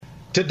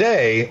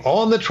Today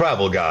on the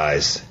Travel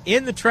Guys.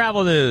 In the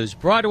travel news,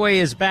 Broadway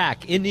is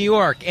back in New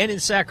York and in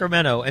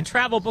Sacramento, and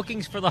travel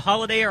bookings for the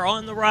holiday are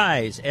on the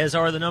rise, as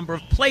are the number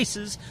of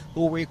places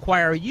who will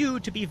require you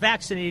to be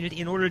vaccinated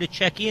in order to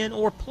check in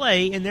or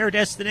play in their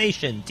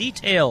destination.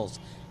 Details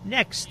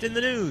next in the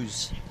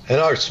news.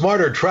 And our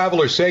Smarter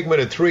Traveler segment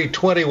at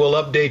 3:20 will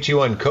update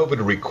you on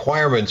COVID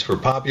requirements for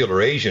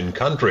popular Asian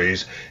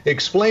countries,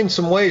 explain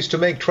some ways to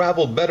make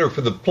travel better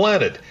for the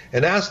planet,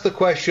 and ask the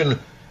question,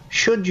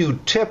 should you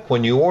tip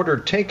when you order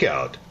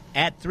takeout?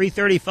 At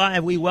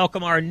 3:35, we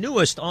welcome our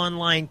newest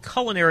online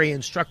culinary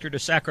instructor to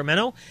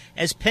Sacramento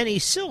as Penny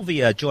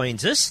Sylvia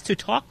joins us to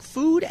talk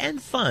food and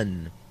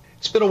fun.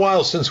 It's been a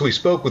while since we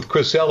spoke with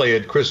Chris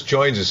Elliott. Chris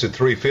joins us at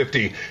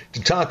 3:50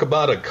 to talk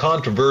about a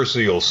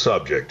controversial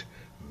subject,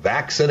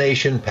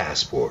 vaccination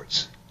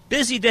passports.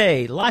 Busy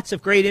day, lots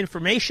of great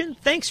information.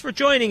 Thanks for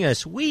joining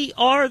us. We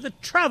are the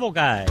Travel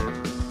Guide.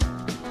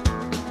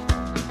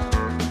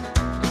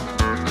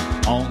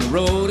 On the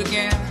road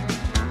again.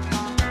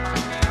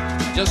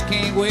 Just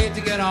can't wait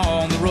to get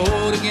on the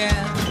road again.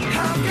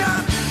 I've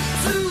got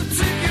 2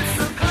 tickets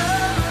to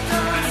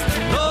paradise.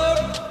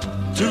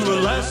 North to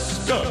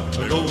Alaska.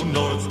 I go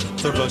north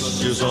to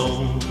Russia's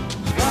zone.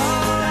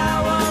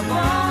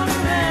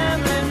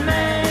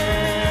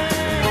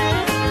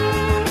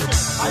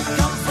 I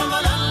come from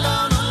a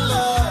land of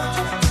love.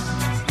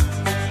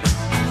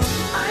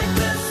 I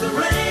bless the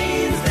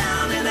rains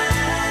down in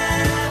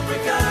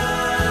Africa.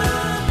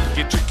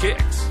 Get your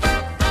kicks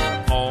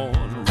on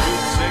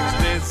Route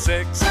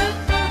 66.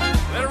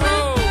 Let it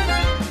roll.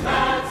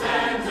 That's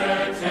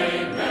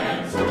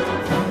entertainment.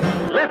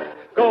 Let's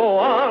go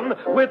on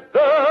with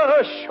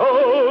the show.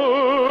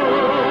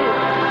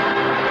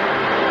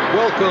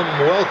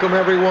 Welcome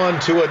everyone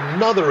to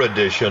another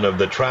edition of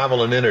the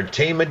Travel and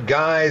Entertainment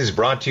Guys,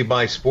 brought to you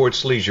by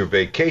Sports Leisure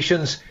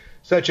Vacations.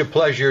 Such a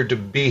pleasure to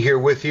be here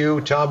with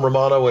you. Tom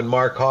Romano and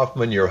Mark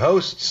Hoffman, your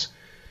hosts.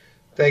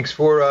 Thanks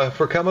for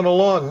coming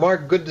along.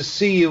 Mark, good to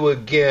see you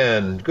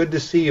again.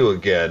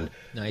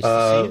 Nice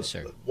to see you,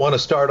 sir. Want to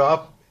start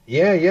off?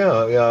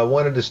 I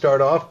wanted to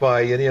start off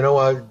by,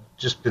 I've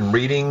just been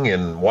reading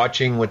and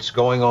watching what's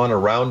going on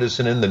around us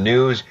and in the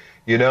news.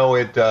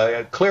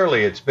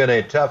 Clearly it's been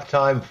a tough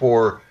time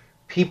for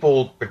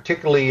people,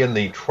 particularly in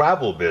the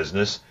travel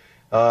business,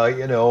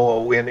 in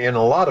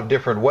a lot of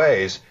different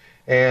ways.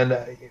 And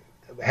I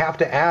have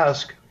to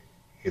ask,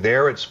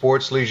 there at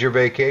Sports Leisure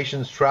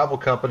Vacations Travel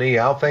Company,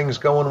 how things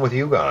going with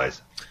you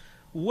guys?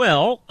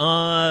 Well,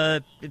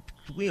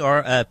 we are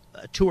a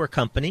tour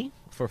company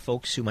for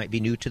folks who might be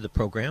new to the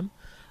program,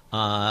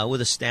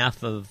 with a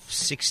staff of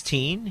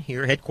 16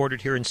 here,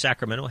 headquartered here in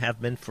Sacramento,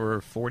 have been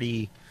for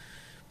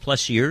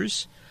 40-plus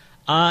years.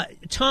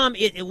 Tom,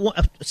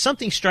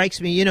 something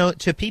strikes me,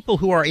 to people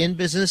who are in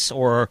business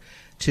or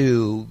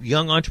to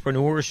young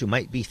entrepreneurs who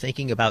might be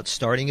thinking about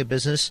starting a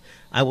business.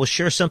 I will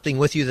share something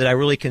with you that I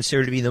really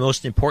consider to be the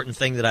most important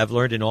thing that I've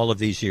learned in all of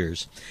these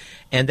years.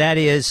 And that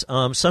is,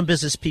 some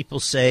business people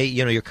say,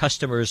 your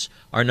customers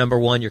are number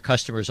one, your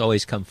customers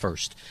always come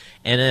first.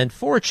 And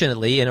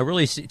unfortunately,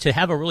 to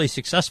have a really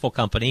successful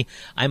company,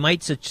 I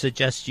might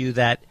suggest to you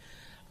that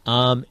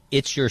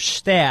it's your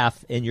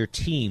staff and your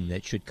team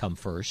that should come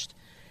first.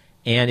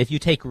 And if you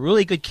take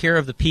really good care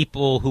of the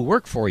people who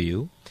work for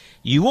you,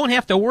 you won't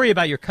have to worry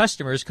about your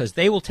customers because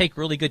they will take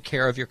really good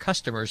care of your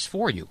customers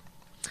for you.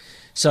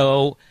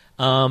 So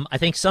I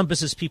think some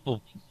business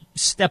people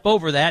step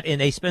over that, and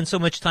they spend so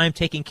much time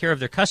taking care of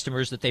their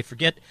customers that they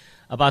forget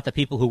about the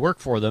people who work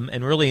for them.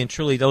 And really and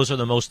truly, those are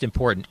the most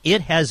important.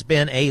 It has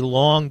been a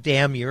long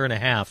damn year and a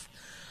half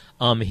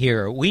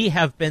here. We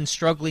have been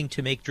struggling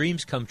to make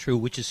dreams come true,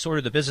 which is sort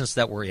of the business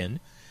that we're in.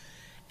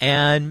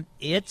 And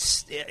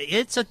it's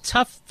a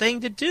tough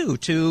thing to do,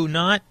 to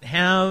not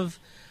have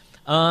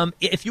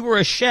if you were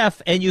a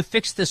chef and you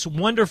fixed this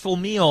wonderful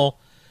meal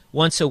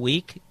once a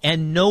week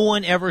and no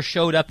one ever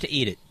showed up to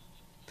eat it.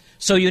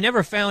 So you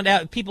never found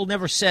out, people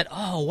never said,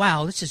 oh,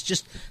 wow, this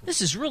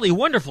is really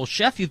wonderful,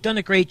 chef, you've done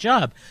a great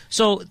job.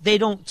 So they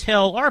don't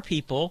tell our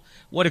people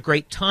what a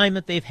great time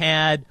that they've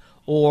had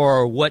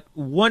or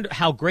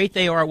how great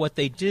they are at what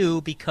they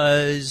do,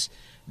 because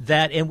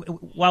that, and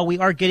while we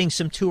are getting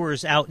some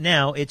tours out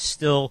now, it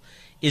still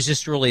is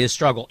just really a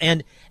struggle.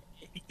 And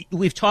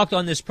we've talked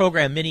on this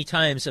program many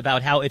times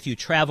about how if you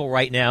travel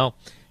right now,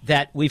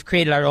 that we've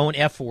created our own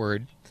F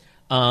word,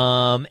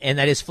 and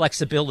that is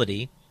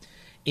flexibility.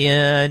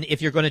 And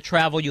if you're going to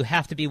travel, you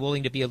have to be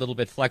willing to be a little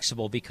bit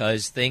flexible,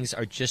 because things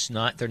are just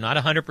they're not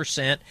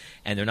 100%,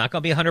 and they're not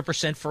going to be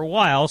 100% for a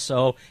while.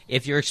 So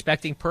if you're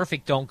expecting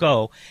perfect, don't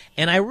go.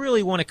 And I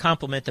really want to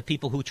compliment the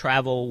people who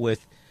travel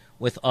with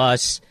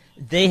us.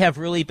 They have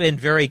really been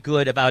very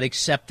good about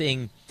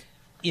accepting,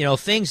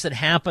 things that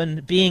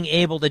happen, being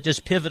able to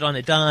just pivot on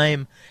a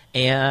dime,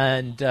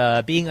 and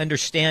being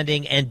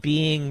understanding and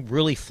being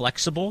really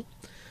flexible.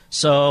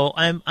 So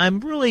I'm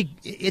really,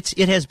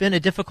 it has been a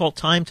difficult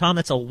time, Tom.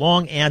 That's a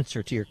long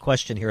answer to your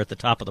question here at the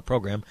top of the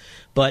program,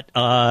 but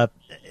our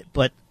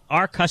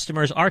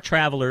customers, our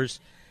travelers,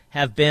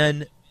 have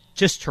been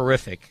just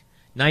terrific.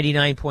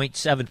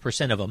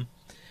 99.7% of them.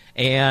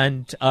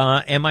 and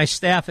my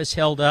staff has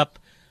held up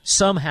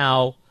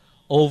somehow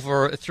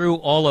through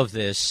all of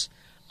this.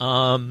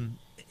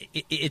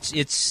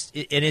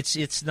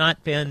 It's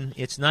not been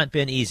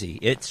easy.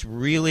 It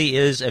really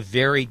is a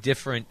very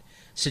different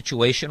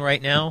situation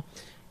right now.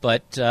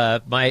 But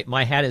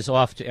my hat is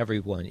off to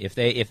everyone. If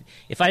I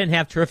didn't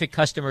have terrific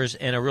customers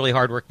and a really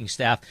hardworking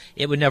staff,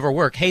 it would never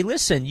work. Hey,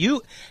 listen,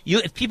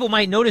 if people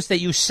might notice that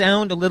you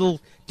sound a little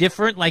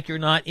different, like you're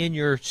not in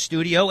your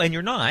studio, and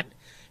you're not,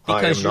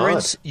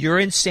 because you're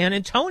in San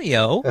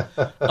Antonio,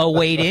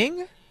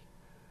 awaiting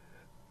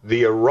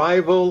the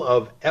arrival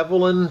of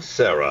Evelyn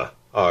Serra,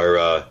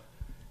 our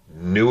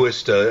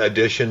newest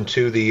addition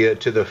to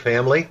the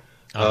family,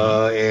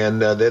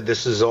 and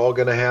this is all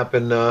going to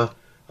happen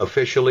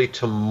officially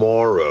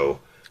tomorrow.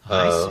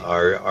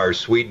 Our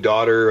sweet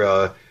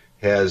daughter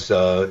has,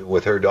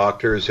 with her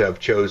doctors, have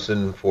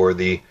chosen for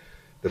the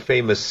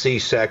famous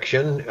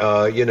C-section.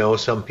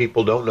 Some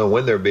people don't know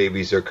when their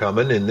babies are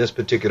coming. In this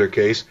particular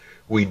case,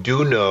 we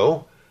do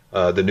know.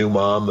 The new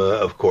mom,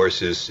 of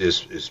course,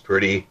 is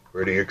pretty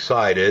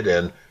excited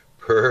and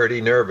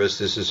pretty nervous.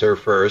 This is her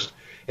first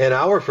and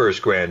our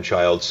first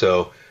grandchild,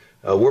 so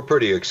we're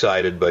pretty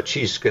excited. But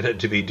she's going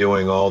to be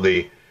doing all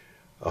the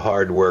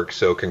hard work.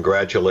 So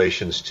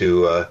congratulations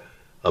to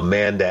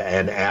Amanda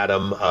and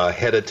Adam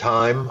ahead of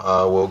time.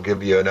 We'll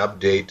give you an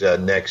update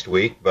next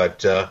week.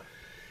 But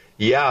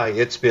yeah,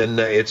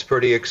 it's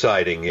pretty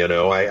exciting.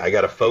 I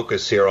got to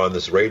focus here on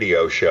this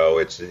radio show.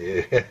 It's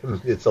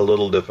a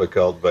little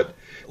difficult, but.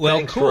 Well,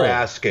 thanks cool. for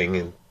asking,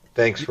 and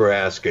thanks for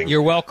asking.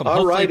 You're welcome.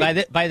 All Hopefully,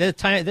 right. by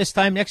this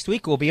time next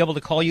week, we'll be able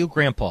to call you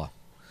Grandpa.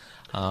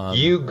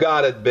 You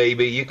got it,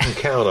 baby. You can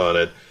count on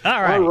it.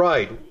 All right. All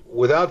right.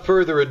 Without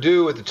further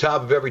ado, at the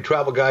top of every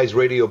Travel Guys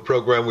radio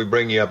program, we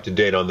bring you up to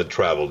date on the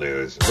travel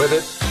news. With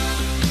it,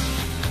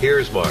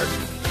 here's Mark.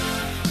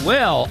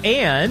 Well,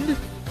 and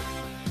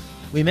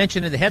we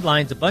mentioned in the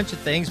headlines a bunch of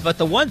things, but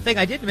the one thing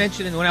I didn't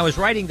mention when I was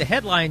writing the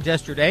headlines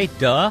yesterday,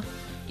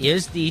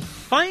 is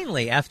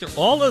finally, after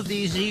all of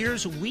these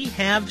years, we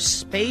have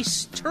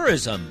space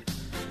tourism.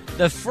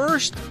 The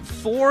first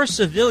 4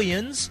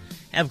 civilians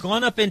have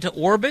gone up into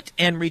orbit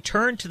and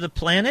returned to the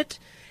planet.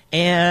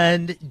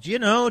 And,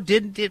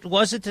 it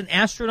wasn't an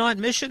astronaut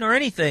mission or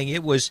anything.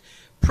 It was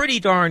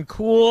pretty darn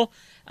cool.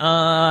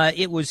 I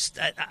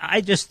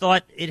just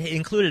thought it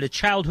included a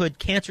childhood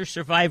cancer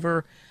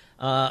survivor,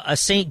 a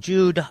St.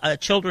 Jude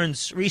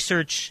Children's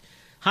Research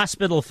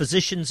Hospital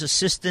physician's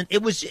assistant.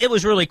 It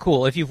was really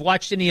cool. If you've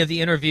watched any of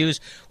the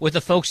interviews with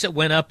the folks that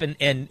went up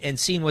and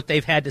seen what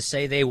they've had to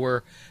say, they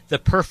were the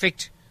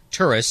perfect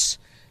tourists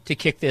to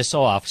kick this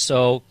off.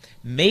 So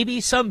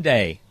maybe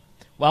someday,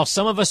 while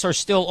some of us are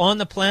still on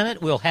the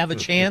planet, we'll have a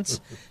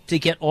chance to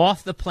get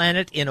off the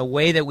planet in a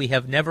way that we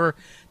have never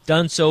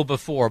done so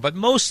before. But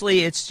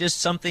mostly it's just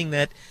something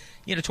that,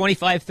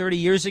 25, 30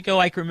 years ago,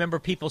 I can remember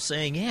people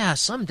saying, yeah,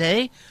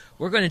 someday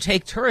we're going to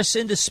take tourists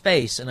into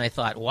space. And I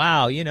thought,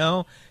 wow,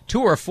 2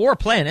 or 4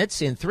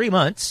 planets in 3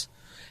 months.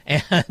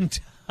 And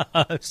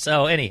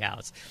so anyhow,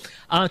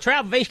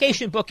 travel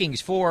vacation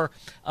bookings for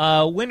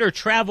winter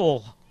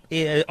travel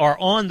are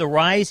on the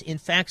rise. In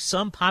fact,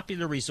 some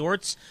popular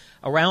resorts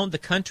around the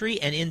country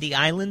and in the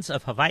islands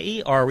of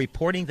Hawaii are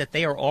reporting that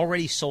they are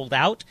already sold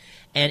out.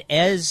 And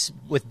as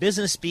with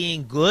business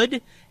being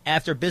good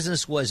after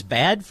business was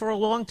bad for a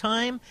long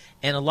time,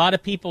 and a lot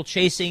of people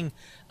chasing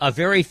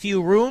very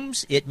few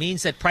rooms, it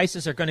means that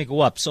prices are going to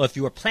go up. So if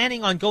you are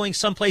planning on going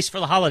someplace for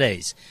the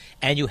holidays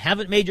and you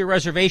haven't made your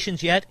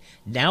reservations yet,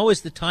 now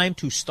is the time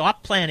to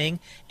stop planning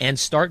and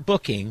start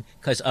booking,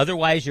 because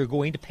otherwise you're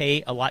going to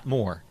pay a lot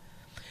more.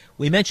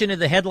 We mentioned in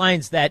the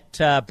headlines that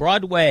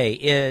Broadway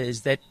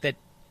is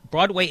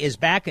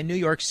back in New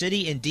York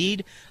City.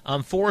 Indeed,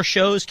 4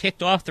 shows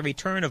kicked off the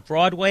return of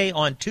Broadway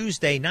on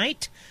Tuesday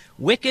night.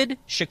 Wicked,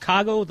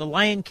 Chicago, The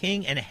Lion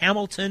King, and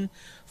Hamilton,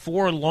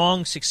 4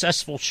 long,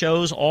 successful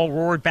shows, all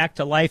roared back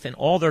to life in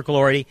all their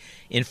glory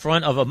in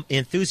front of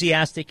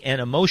enthusiastic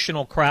and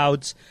emotional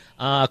crowds.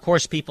 Of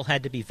course, people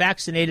had to be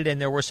vaccinated,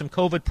 and there were some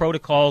COVID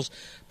protocols,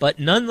 but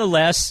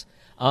nonetheless,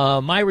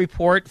 my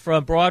report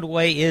from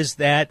Broadway is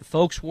that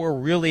folks were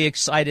really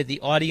excited. The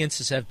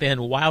audiences have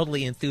been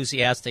wildly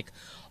enthusiastic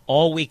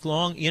all week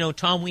long.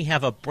 Tom, we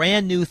have a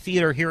brand new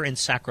theater here in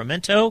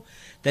Sacramento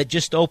that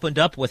just opened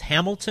up with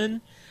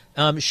Hamilton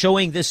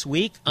showing this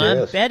week.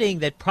 Yes. I'm betting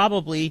that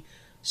probably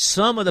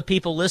some of the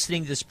people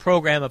listening to this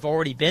program have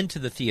already been to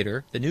the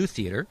theater, the new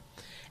theater,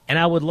 and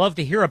I would love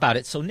to hear about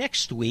it. So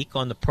next week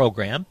on the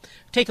program,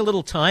 take a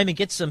little time and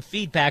get some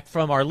feedback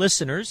from our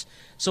listeners.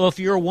 So if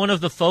you're one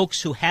of the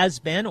folks who has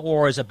been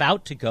or is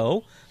about to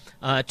go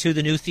to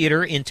the new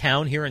theater in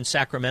town here in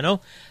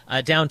Sacramento,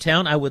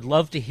 downtown, I would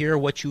love to hear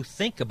what you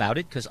think about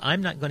it, because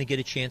I'm not going to get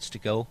a chance to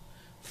go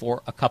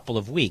for a couple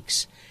of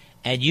weeks.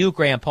 And you,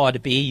 Grandpa,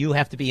 you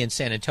have to be in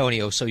San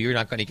Antonio, so you're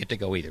not going to get to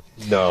go either.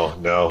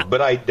 No. But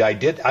I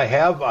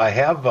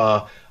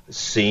have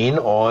seen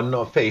on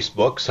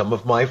Facebook some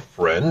of my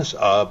friends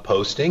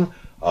posting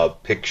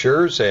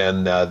pictures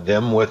and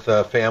them with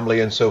family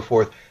and so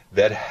forth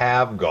that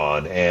have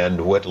gone.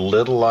 And what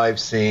little I've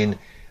seen,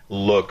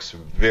 looks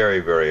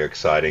very, very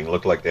exciting.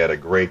 Looked like they had a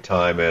great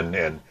time,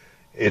 and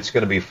it's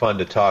going to be fun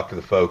to talk to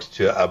the folks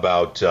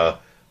about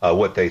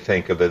what they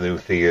think of the new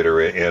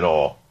theater and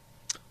all.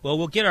 Well,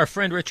 we'll get our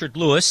friend Richard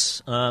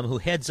Lewis, who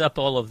heads up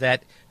all of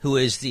that, who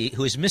is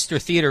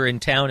Mr. Theater in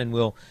town, and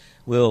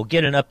we'll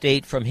get an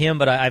update from him.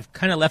 But I've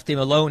kind of left him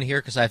alone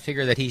here because I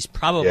figure that he's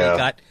probably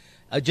got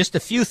just a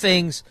few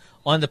things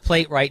on the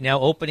plate right now,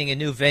 opening a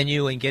new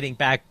venue and getting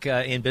back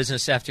in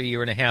business after a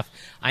year and a half.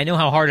 I know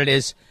how hard it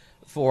is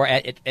for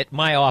at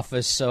my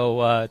office,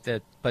 so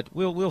but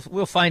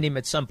we'll find him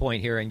at some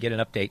point here and get an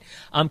update.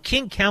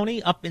 King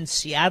County up in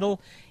Seattle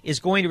is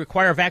going to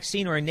require a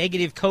vaccine or a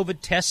negative COVID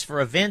test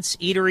for events,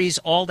 eateries,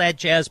 all that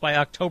jazz by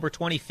October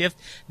 25th.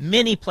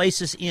 Many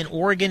places in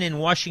Oregon and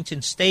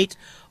Washington State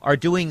are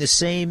doing the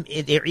same.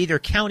 They're either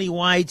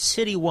countywide,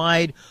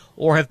 citywide,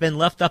 or have been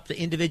left up to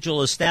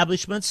individual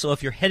establishments. So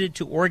if you're headed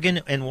to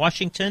Oregon and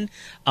Washington,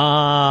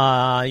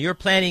 you're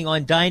planning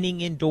on dining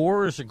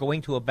indoors or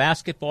going to a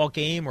basketball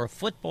game or a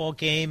football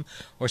game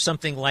or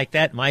something like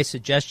that, my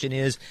suggestion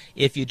is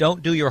if you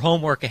don't do your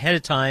homework ahead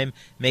of time,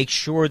 make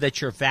sure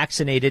that you're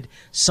vaccinated.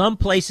 Some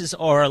places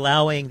are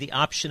allowing the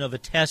option of a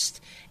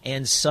test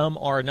and some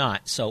are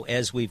not. So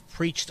as we've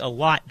preached a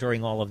lot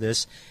during all of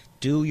this,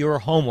 do your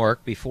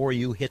homework before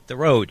you hit the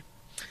road.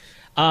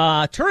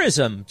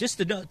 Tourism, just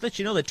to let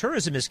you know that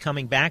tourism is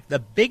coming back. The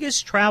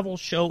biggest travel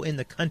show in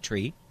the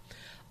country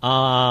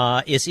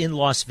is in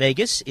Las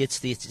Vegas. It's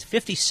the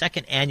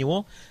 52nd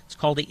annual. It's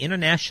called the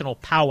International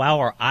Powwow,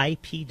 or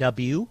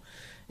IPW.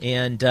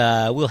 And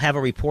we'll have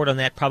a report on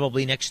that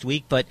probably next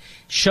week, but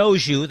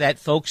shows you that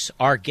folks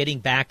are getting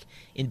back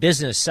in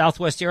business.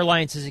 Southwest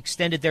Airlines has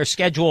extended their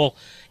schedule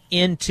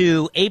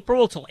into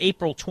April till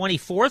April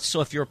 24th. So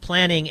if you're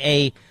planning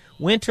a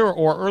winter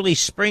or early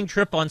spring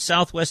trip on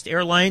Southwest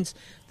Airlines,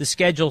 the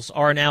schedules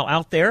are now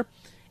out there.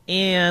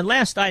 And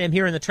last item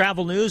here in the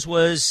travel news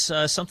was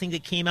something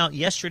that came out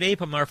yesterday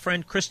from our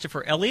friend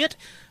Christopher Elliott,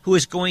 who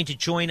is going to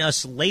join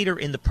us later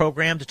in the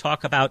program to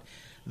talk about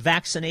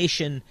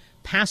vaccination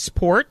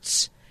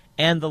passports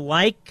and the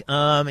like.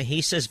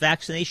 He says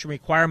vaccination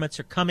requirements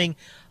are coming.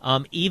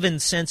 Even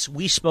since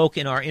we spoke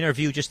in our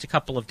interview just a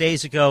couple of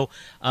days ago,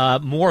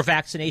 more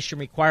vaccination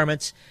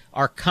requirements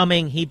are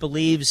coming. He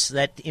believes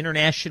that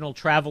international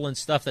travel and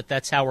stuff,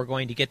 that's how we're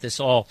going to get this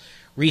all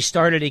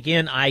restarted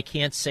again. I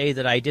can't say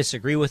that I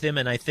disagree with him,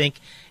 and I think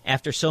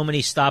after so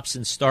many stops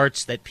and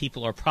starts that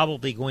people are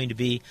probably going to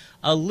be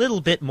a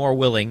little bit more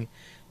willing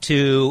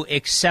to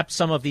accept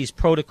some of these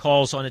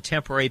protocols on a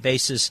temporary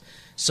basis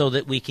so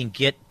that we can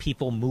get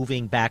people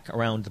moving back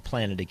around the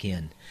planet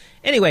again.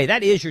 Anyway,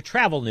 that is your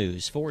travel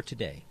news for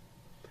today.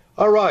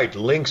 All right,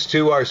 links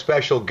to our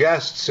special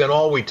guests and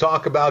all we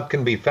talk about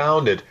can be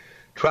found at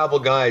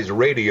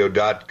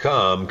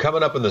TravelGuysRadio.com.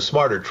 Coming up in the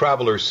Smarter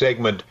Traveler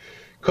segment,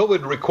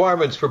 COVID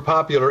requirements for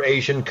popular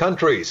Asian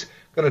countries.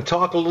 Going to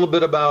talk a little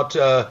bit about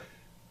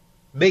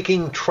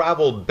making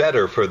travel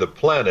better for the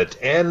planet,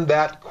 and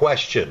that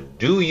question,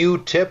 do you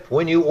tip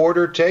when you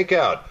order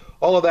takeout?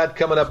 All of that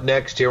coming up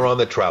next here on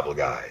the Travel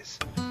Guys.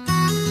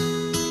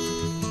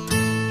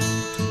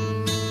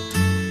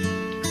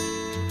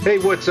 Hey,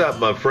 what's up,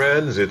 my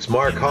friends? It's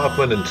Mark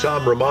Hoffman and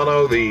Tom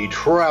Romano, the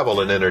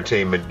Travel and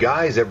Entertainment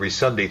Guys, every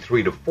Sunday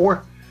 3 to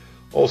 4.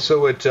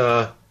 Also at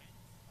on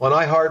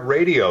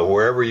iHeartRadio,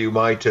 wherever you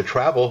might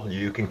travel,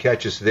 you can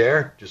catch us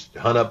there. Just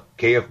hunt up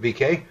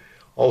KFBK.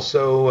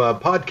 Also,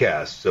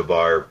 podcasts of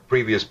our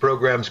previous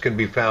programs can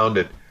be found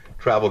at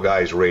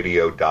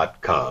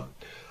TravelGuysRadio.com.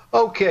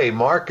 Okay,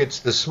 Mark, it's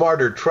the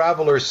Smarter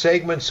Traveler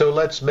segment, so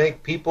let's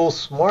make people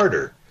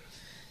smarter.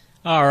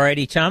 All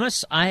righty,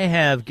 Thomas. I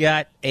have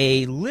got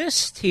a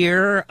list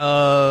here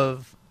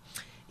of,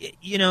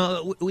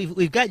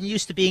 we've gotten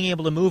used to being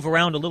able to move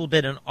around a little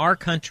bit in our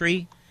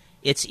country.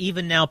 It's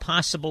even now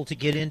possible to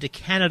get into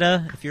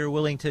Canada if you're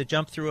willing to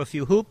jump through a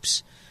few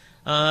hoops.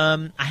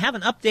 I have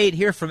an update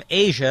here from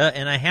Asia,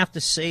 and I have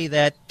to say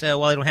that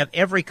while I don't have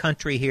every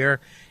country here,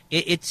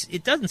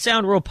 it doesn't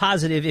sound real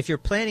positive if you're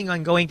planning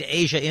on going to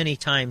Asia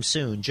anytime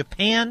soon.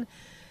 Japan,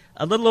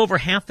 a little over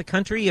half the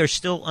country are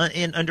still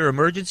under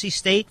emergency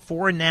state.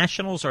 Foreign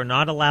nationals are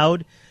not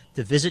allowed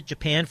to visit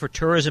Japan for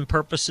tourism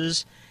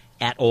purposes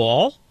at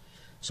all.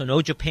 So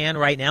no Japan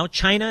right now.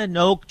 China,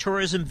 no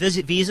tourism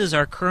visas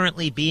are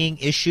currently being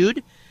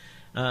issued.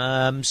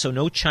 So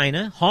no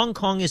China. Hong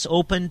Kong is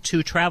open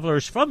to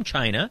travelers from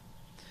China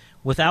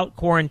without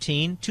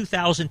quarantine,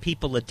 2,000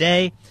 people a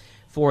day.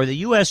 For the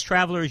U.S.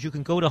 travelers, you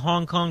can go to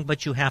Hong Kong,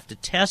 but you have to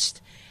test,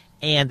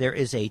 and there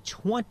is a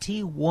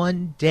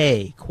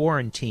 21-day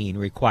quarantine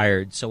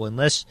required. So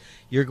unless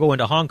you're going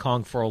to Hong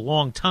Kong for a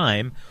long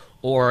time,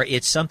 or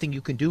it's something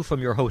you can do from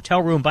your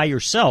hotel room by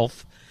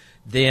yourself,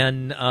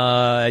 then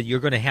you're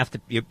going to have to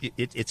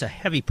it's a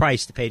heavy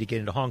price to pay to get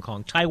into Hong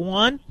Kong.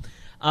 Taiwan,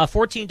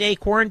 14-day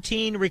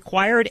quarantine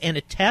required and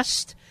a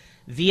test.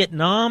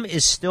 Vietnam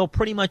is still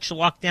pretty much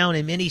locked down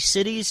in many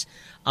cities.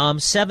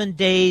 7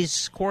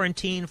 days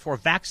quarantine for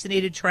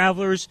vaccinated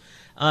travelers.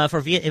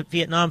 For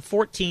Vietnam,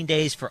 14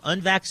 days for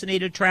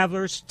unvaccinated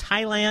travelers.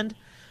 Thailand,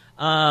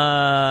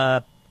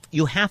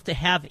 You have to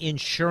have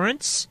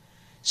insurance,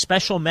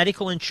 special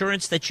medical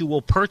insurance that you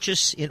will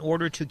purchase in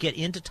order to get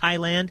into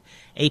Thailand.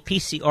 A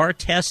PCR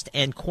test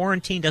and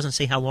quarantine, doesn't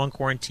say how long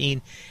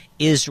quarantine,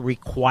 is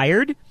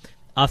required.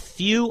 A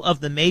few of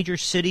the major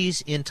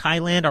cities in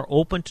Thailand are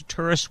open to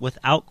tourists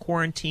without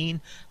quarantine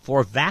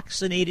for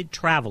vaccinated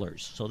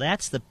travelers. So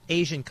that's the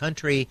Asian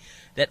country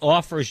that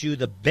offers you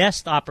the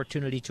best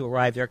opportunity to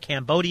arrive there.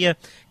 Cambodia,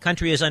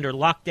 country is under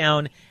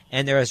lockdown,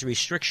 and there is a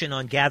restriction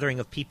on gathering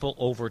of people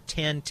over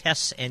 10.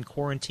 Tests and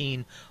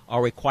quarantine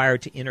are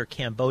required to enter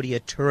Cambodia.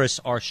 Tourists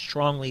are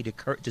strongly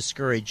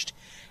discouraged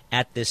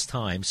at this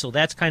time. So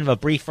that's kind of a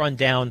brief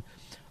rundown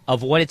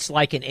of what it's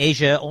like in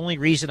Asia. Only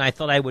reason I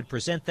thought I would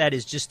present that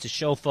is just to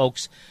show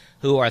folks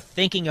who are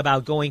thinking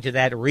about going to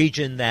that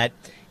region that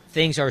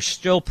things are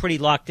still pretty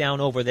locked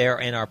down over there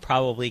and are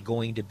probably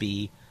going to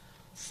be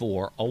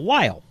for a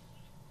while.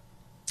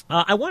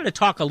 I wanted to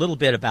talk a little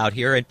bit about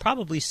here, and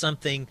probably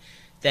something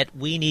that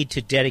we need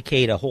to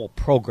dedicate a whole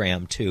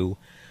program to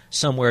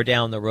somewhere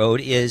down the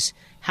road, is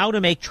how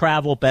to make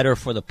travel better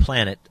for the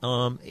planet.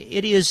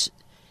 It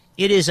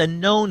is a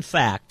known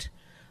fact,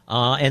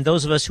 and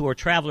those of us who are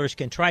travelers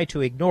can try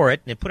to ignore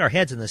it and put our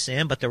heads in the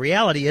sand, but the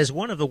reality is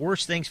one of the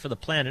worst things for the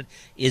planet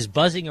is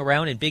buzzing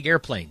around in big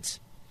airplanes.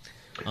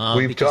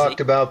 We've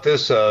talked about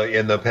this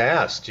in the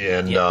past,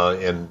 and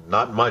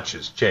not much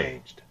has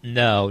changed.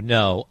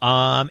 No.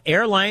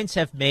 Airlines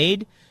have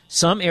made,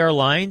 some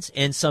airlines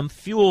and some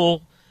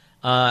fuel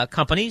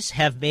companies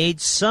have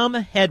made some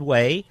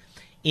headway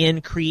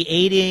in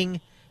creating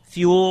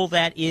fuel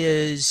that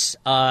is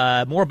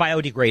more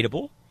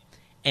biodegradable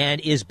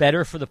and is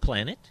better for the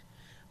planet.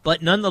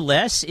 But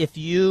nonetheless, if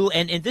you,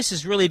 and this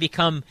has really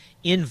become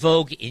in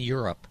vogue in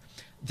Europe,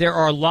 there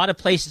are a lot of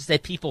places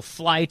that people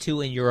fly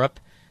to in Europe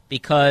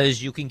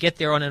because you can get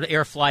there on an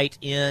air flight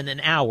in an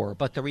hour.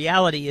 But the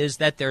reality is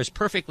that there's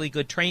perfectly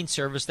good train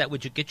service that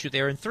would get you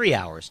there in 3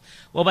 hours.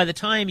 Well, by the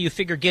time you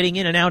figure getting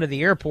in and out of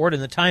the airport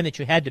and the time that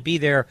you had to be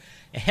there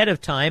ahead of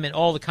time and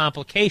all the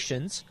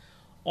complications,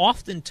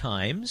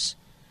 oftentimes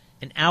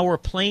an hour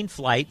plane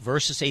flight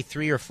versus a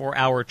 3 or 4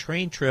 hour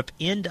train trip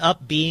end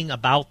up being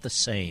about the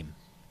same.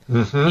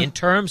 In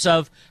terms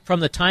of from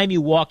the time you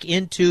walk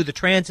into the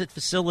transit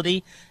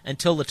facility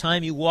until the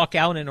time you walk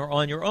out and are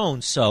on your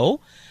own.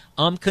 So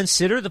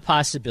consider the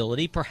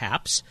possibility,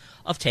 perhaps,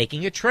 of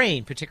taking a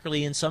train,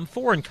 particularly in some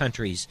foreign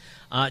countries.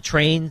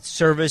 Train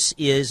service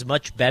is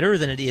much better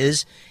than it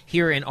is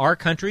here in our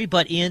country,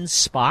 but in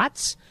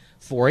spots.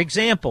 For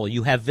example,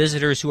 you have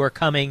visitors who are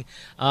coming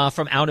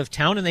from out of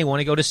town and they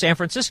want to go to San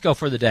Francisco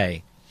for the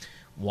day.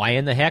 Why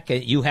in the heck?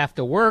 You have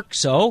to work,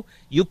 so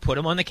you put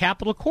them on the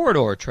Capital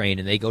Corridor train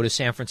and they go to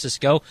San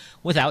Francisco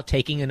without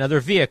taking another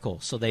vehicle.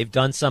 So they've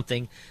done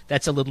something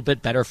that's a little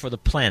bit better for the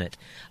planet.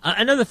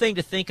 Another thing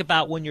to think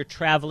about when you're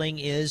traveling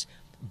is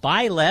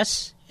buy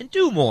less and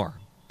do more.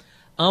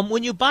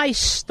 When you buy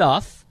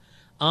stuff,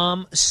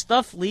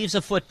 stuff leaves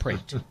a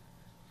footprint.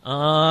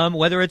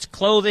 Whether it's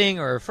clothing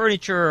or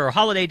furniture or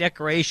holiday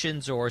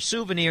decorations or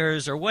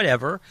souvenirs or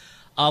whatever,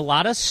 a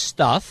lot of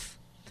stuff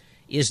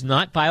is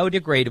not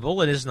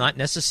biodegradable and is not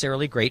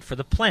necessarily great for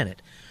the planet.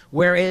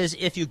 Whereas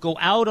if you go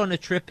out on a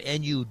trip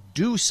and you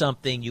do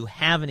something, you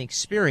have an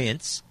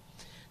experience,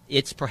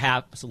 it's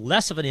perhaps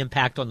less of an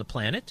impact on the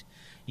planet.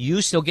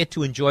 You still get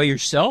to enjoy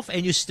yourself,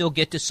 and you still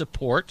get to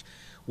support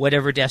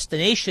whatever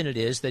destination it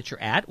is that you're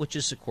at, which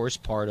is, of course,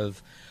 part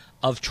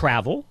of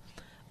travel.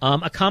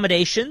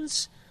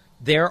 Accommodations,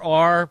 there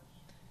are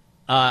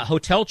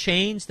hotel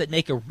chains that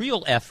make a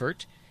real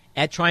effort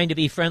at trying to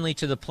be friendly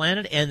to the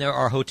planet, and there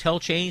are hotel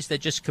chains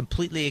that just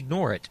completely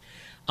ignore it.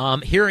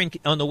 Here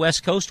on the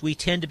West Coast, we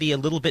tend to be a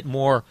little bit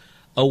more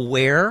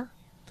aware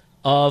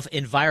of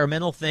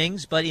environmental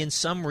things, but in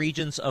some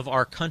regions of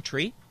our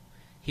country,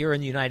 here in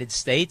the United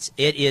States,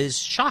 it is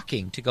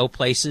shocking to go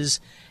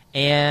places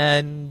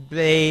and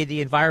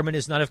the environment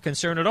is not of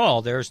concern at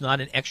all. There's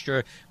not an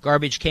extra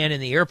garbage can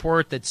in the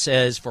airport that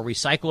says for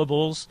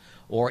recyclables,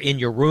 or in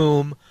your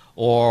room,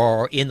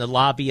 or in the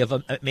lobby of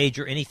a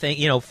major anything.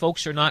 You know,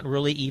 folks are not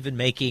really even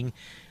making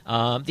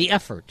the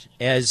effort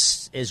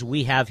as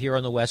we have here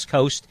on the West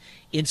Coast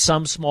in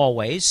some small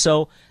ways.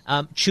 So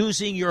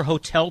choosing your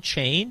hotel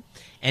chain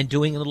and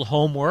doing a little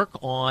homework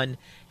on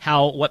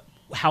how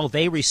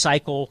they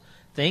recycle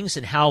things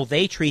and how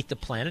they treat the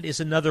planet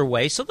is another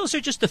way. So those are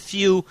just a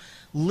few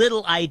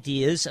little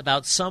ideas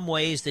about some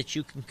ways that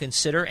you can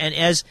consider. And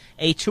as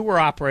a tour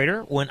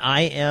operator, when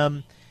I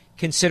am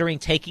considering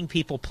taking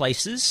people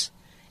places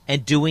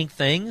and doing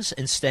things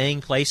and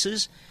staying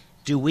places,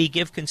 do we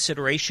give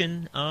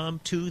consideration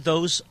to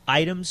those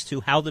items, to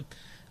how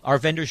our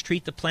vendors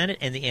treat the planet?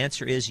 And the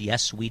answer is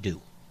yes, we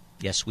do.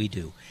 Yes, we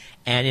do.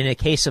 And in a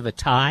case of a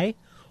tie,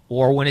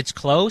 or when it's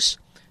close,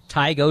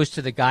 tie goes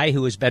to the guy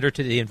who is better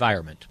to the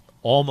environment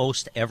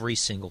almost every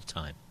single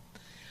time.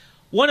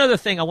 One other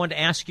thing I wanted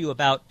to ask you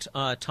about,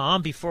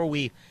 Tom, before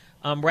we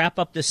wrap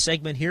up this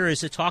segment here,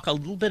 is to talk a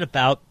little bit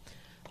about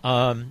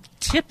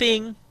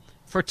tipping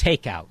for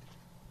takeout.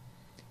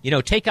 You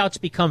know, takeout's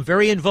become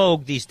very in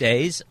vogue these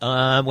days,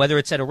 whether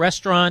it's at a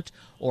restaurant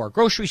or a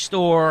grocery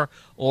store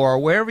or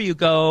wherever you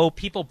go,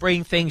 people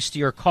bring things to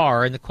your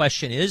car, and the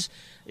question is,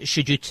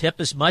 should you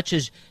tip as much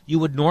as you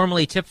would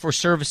normally tip for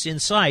service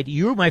inside?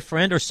 You, my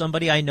friend, or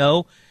somebody I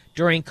know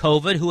during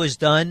COVID who has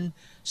done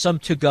some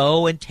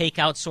to-go and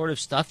take-out sort of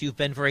stuff, you've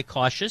been very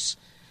cautious.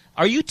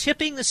 Are you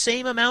tipping the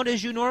same amount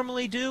as you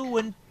normally do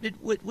when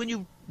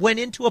you went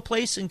into a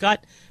place and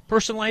got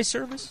personalized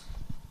service?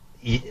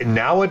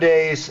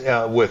 Nowadays,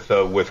 with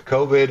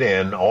COVID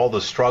and all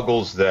the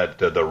struggles that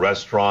the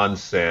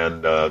restaurants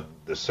and the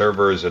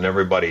servers and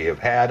everybody have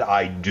had,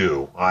 I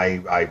do.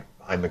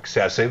 I'm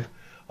excessive.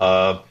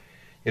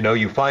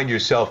 You find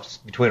yourself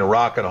between a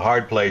rock and a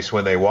hard place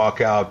when they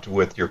walk out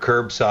with your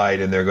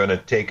curbside and they're going to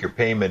take your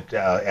payment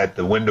at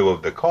the window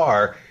of the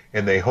car,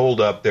 and they hold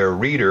up their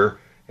reader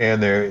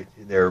and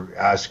they're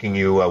asking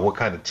you what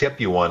kind of tip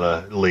you want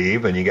to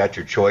leave, and you got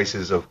your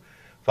choices of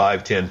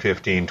 5, 10,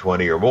 15,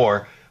 20 or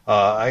more.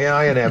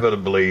 I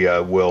inevitably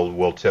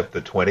will tip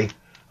the 20.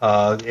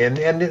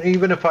 And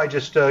even if I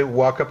just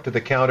walk up to the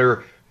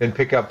counter and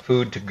pick up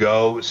food to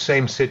go,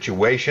 same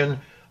situation.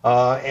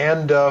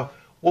 And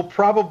we'll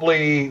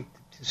probably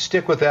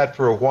stick with that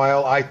for a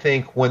while. I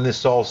think when this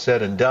is all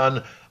said and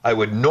done, I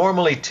would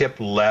normally tip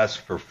less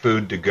for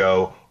food to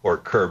go or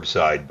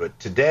curbside. But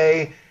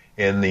today,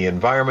 in the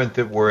environment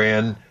that we're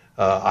in,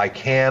 I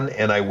can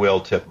and I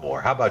will tip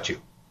more. How about you?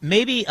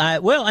 Maybe,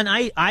 and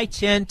I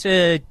tend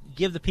to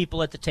give the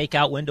people at the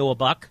takeout window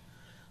 $1.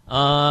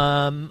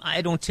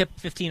 I don't tip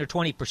 15 or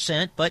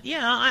 20%, but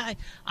yeah,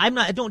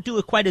 I don't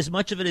do quite as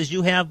much of it as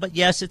you have, but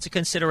yes, it's a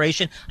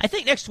consideration. I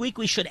think next week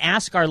we should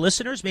ask our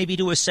listeners, maybe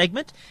do a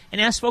segment and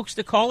ask folks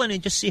to call in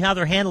and just see how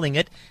they're handling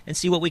it and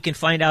see what we can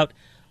find out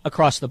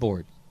across the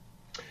board.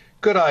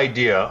 Good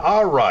idea.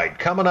 All right,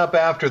 coming up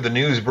after the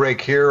news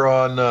break here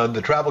on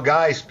the Travel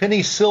Guys,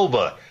 Penny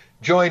Silva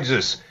joins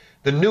us,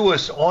 the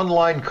newest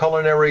online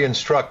culinary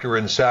instructor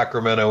in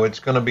Sacramento. It's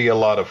going to be a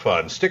lot of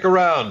fun. Stick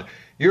around.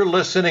 You're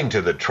listening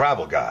to the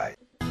Travel Guide.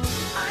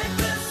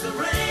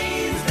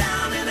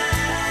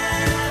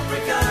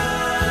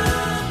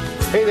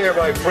 Hey there,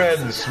 my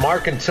friends.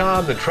 Mark and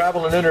Tom, the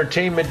travel and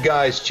entertainment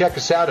guys. Check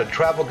us out at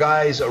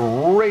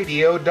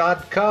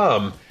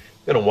travelguysradio.com.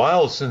 Been a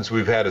while since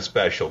we've had a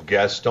special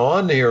guest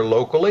on here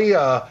locally.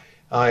 I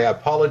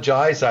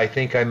apologize. I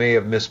think I may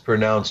have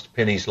mispronounced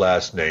Penny's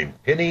last name.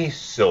 Penny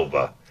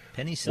Silva.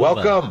 Penny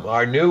Silva. Welcome,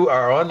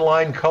 our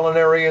online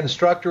culinary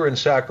instructor in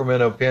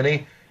Sacramento,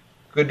 Penny.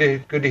 Good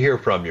to hear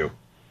from you.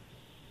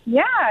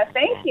 Yeah,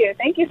 thank you.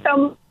 Thank you so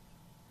much.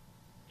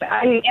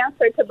 I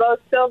answer to both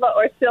Silva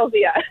or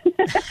Sylvia.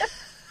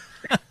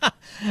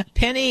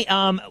 Penny,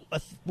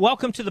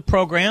 welcome to the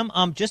program.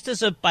 Just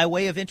as by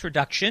way of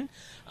introduction,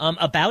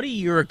 about a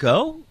year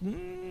ago,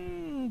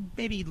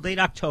 maybe late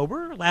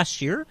October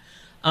last year,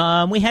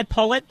 we had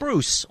Paulette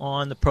Bruce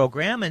on the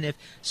program, and if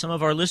some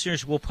of our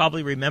listeners will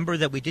probably remember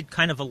that we did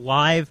kind of a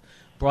live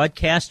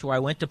broadcast where I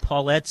went to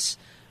Paulette's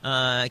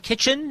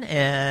kitchen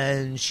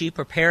and she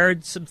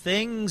prepared some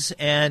things,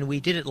 and we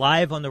did it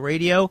live on the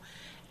radio,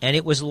 and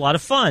it was a lot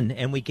of fun.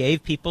 And we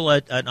gave people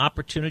an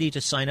opportunity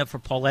to sign up for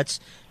Paulette's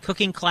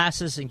cooking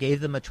classes and gave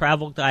them a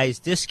Travel Guys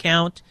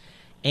discount.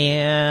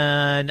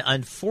 And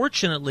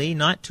unfortunately,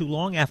 not too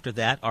long after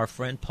that, our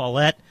friend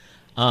Paulette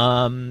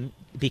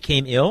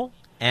became ill,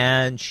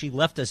 and she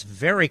left us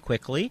very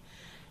quickly.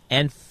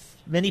 And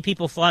many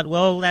people thought,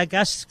 well, I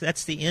guess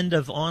that's the end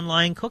of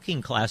online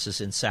cooking classes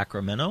in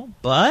Sacramento.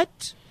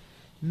 But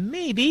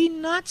maybe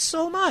not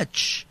so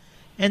much.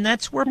 And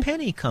that's where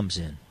Penny comes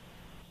in.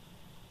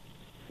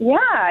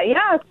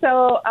 Yeah.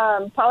 So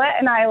Paulette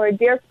and I were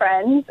dear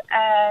friends,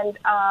 and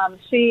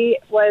she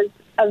was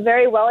a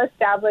very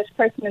well-established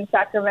person in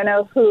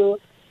Sacramento who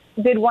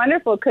did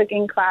wonderful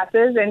cooking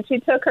classes, and she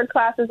took her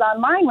classes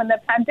online when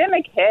the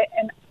pandemic hit,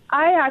 and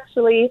I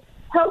actually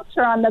helped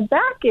her on the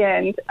back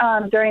end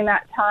during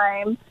that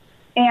time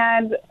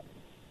and,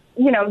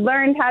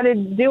 learned how to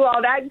do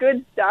all that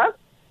good stuff.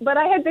 But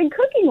I had been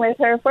cooking with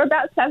her for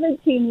about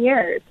 17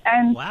 years.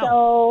 And wow.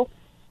 So,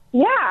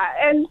 yeah.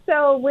 And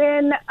so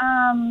when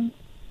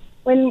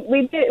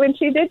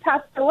she did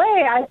pass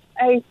away, I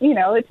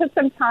it took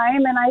some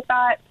time, and I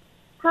thought,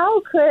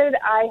 how could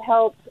I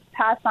help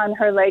pass on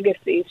her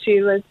legacy?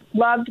 She was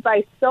loved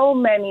by so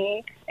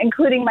many,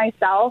 including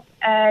myself.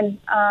 And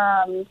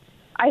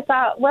I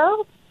thought,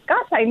 well,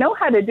 gosh, I know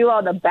how to do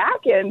all the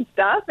back end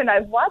stuff, and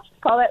I've watched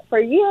Paulette for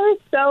years,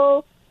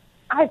 so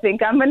I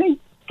think I'm going to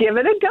give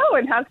it a go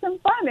and have some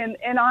fun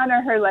and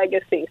honor her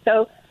legacy.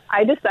 So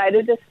I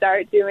decided to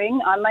start doing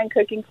online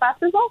cooking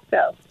classes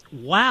also.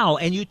 Wow.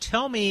 And you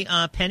tell me,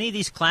 Penny,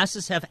 these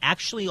classes have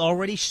actually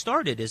already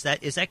started. Is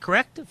that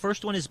correct? The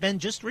first one has been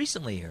just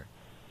recently here.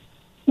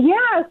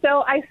 Yeah,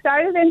 so I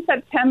started in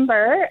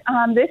September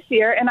this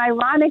year, and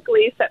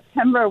ironically,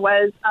 September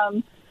was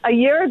a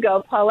year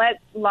ago Paulette's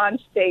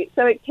launch date.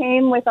 So it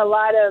came with a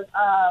lot of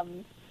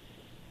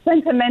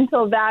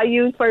sentimental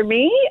value for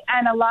me,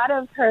 and a lot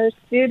of her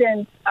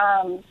students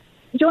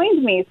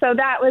joined me. So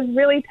that was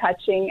really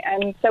touching.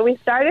 And so we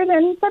started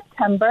in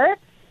September,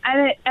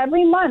 and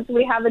every month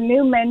we have a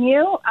new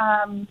menu.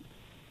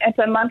 it's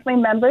a monthly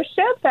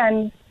membership,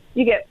 and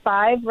you get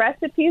 5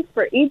 recipes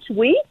for each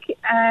week,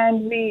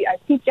 and I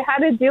teach you how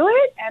to do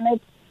it, and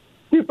it's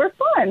super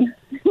fun.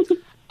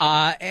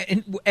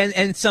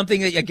 And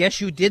something that I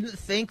guess you didn't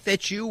think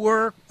that you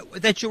were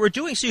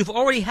doing. So you've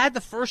already had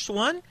the first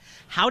one.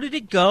 How did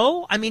it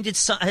go? I mean, did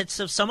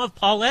some of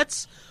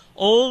Paulette's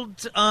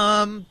old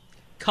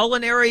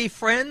culinary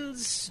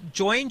friends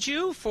joined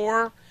you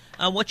for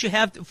what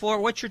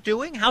you're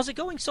doing? How's it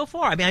going so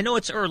far? I mean, I know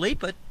it's early,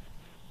 but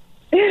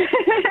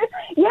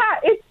yeah,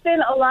 it's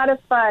been a lot of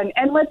fun.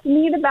 And what's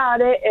neat about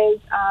it is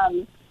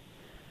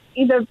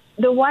either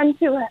the ones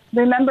who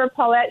remember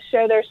Paulette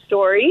share their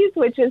stories,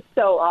 which is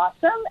so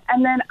awesome,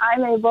 and then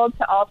I'm able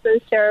to also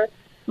share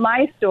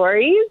my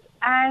stories.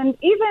 And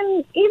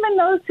even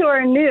those who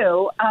are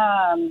new,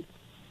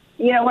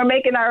 we're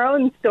making our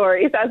own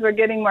stories as we're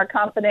getting more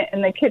confident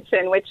in the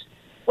kitchen, which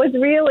was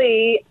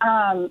really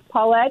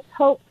Paulette's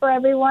hope for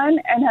everyone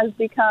and has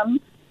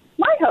become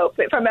my hope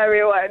from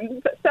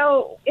everyone.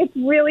 So it's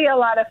really a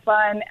lot of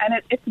fun,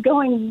 and it's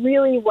going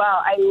really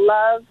well. I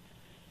love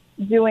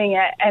doing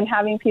it and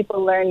having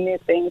people learn new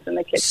things in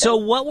the kitchen. So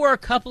what were a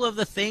couple of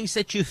the things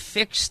that you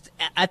fixed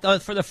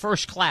for the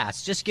first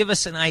class? Just give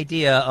us an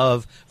idea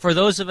of, for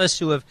those of us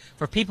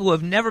for people who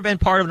have never been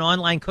part of an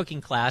online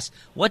cooking class,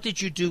 what did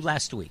you do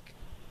last week?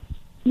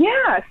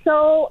 Yeah,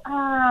 so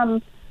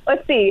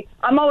let's see.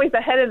 I'm always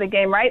ahead of the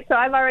game, right? So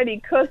I've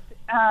already cooked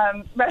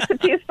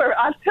recipes for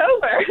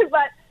October,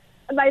 but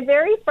our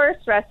very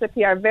first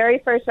recipe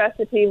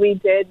we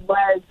did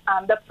was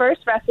the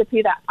first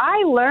recipe that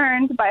I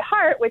learned by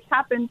heart, which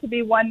happened to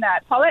be one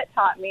that Paulette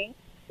taught me,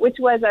 which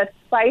was a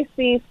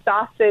spicy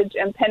sausage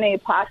and penne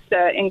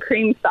pasta in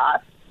cream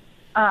sauce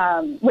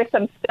with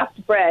some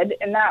stuffed bread.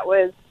 And that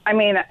was, I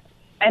mean,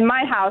 in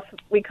my house,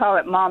 we call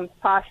it Mom's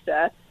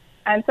pasta.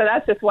 And so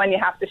that's just one you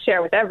have to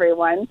share with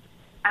everyone.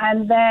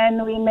 And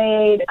then we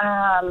made,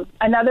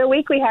 another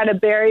week we had a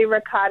berry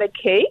ricotta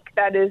cake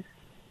that is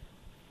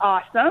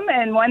awesome,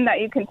 and one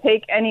that you can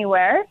take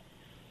anywhere.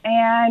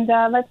 And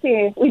let's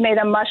see, we made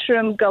a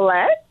mushroom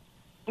galette,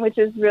 which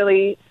is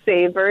really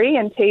savory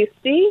and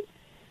tasty.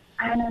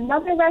 And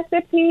another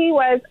recipe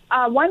was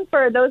one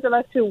for those of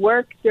us who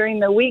work during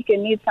the week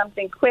and need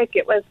something quick.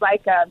 It was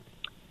like a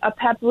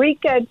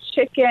paprika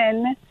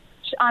chicken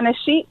on a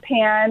sheet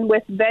pan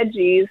with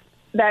veggies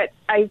that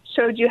I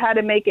showed you how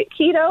to make it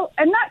keto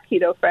and not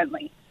keto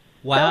friendly.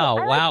 Wow,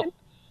 so wow.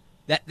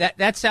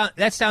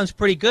 That sounds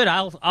pretty good.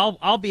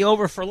 I'll be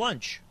over for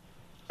lunch.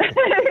 Come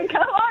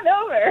on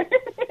over.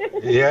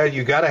 Yeah,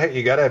 you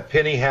gotta.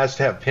 Penny has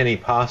to have penny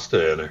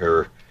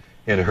pasta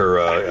in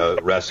her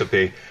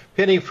recipe.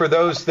 Penny, for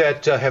those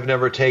that have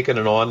never taken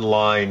an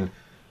online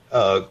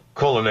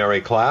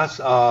culinary class,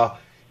 are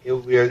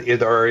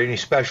there any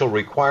special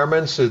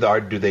requirements? Do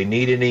they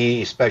need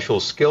any special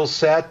skill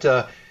set?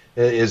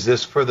 Is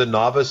this for the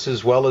novice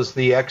as well as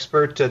the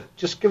expert?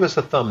 Just give us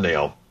a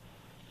thumbnail.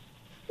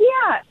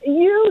 Yeah,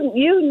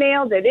 you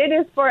nailed it. It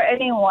is for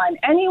anyone.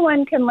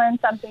 Anyone can learn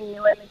something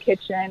new in the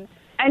kitchen,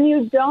 and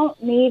you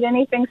don't need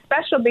anything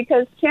special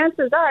because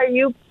chances are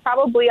you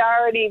probably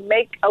already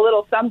make a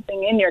little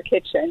something in your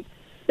kitchen.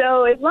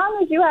 So as long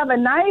as you have a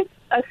knife,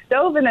 a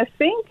stove, and a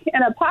sink,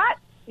 and a pot,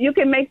 you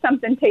can make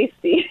something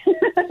tasty.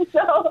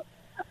 So,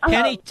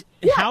 Penny,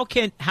 yeah.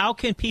 how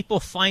can people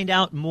find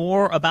out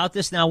more about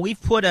this? Now,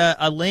 we've put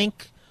a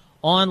link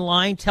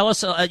online. Tell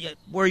us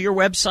where your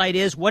website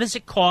is. What does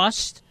it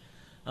cost?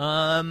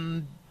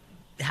 How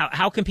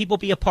can people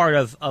be a part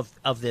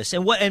of this?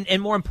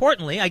 And more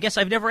importantly, I guess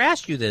I've never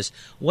asked you this.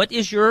 What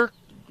is your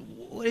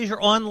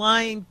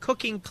online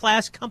cooking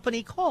class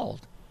company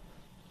called?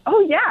 Oh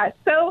yeah,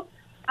 so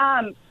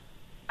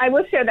I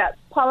will share that.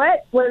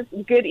 Paulette was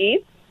Good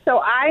Eats, so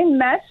I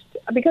meshed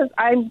because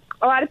a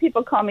lot of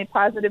people call me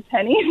Positive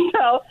Penny,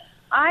 so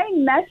I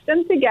meshed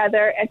them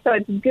together, and so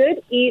it's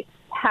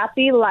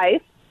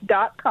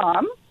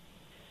GoodEatsHappyLife.com,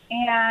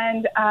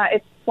 and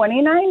it's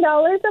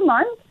 $29 a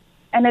month,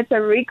 and it's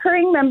a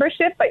recurring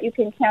membership, but you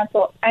can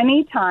cancel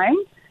anytime.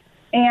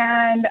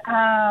 And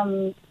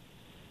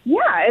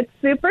it's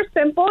super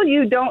simple.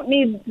 You don't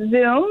need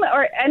Zoom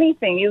or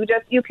anything.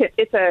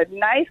 It's a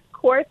nice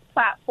course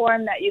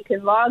platform that you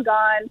can log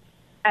on,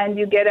 and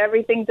you get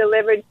everything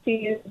delivered to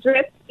you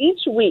drip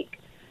each week.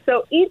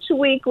 So each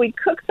week we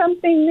cook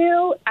something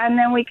new, and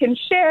then we can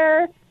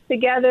share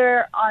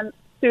together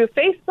through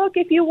Facebook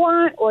if you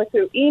want, or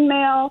through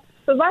email.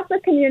 So lots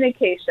of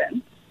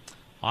communication.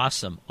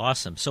 Awesome.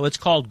 So it's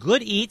called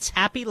Good Eats,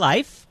 Happy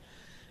Life.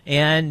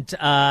 And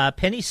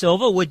Penny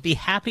Silva would be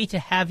happy to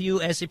have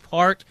you as a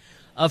part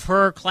of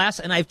her class.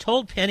 And I've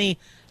told Penny,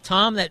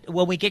 Tom, that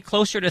when we get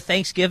closer to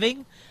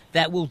Thanksgiving,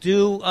 that we'll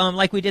do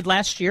like we did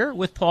last year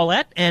with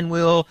Paulette, and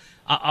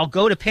I'll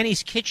go to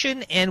Penny's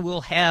kitchen and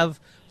we'll have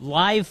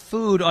live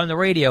food on the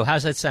radio.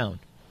 How's that sound?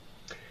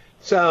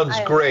 Sounds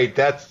great.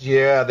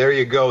 There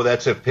you go.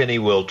 That's if Penny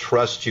will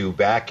trust you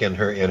back in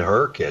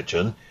her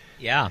kitchen.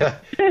 Yeah.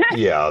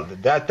 Yeah,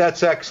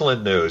 that's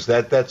excellent news.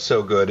 That's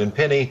so good. And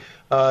Penny,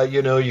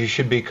 you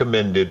should be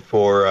commended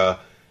for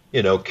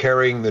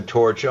carrying the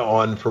torch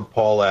on for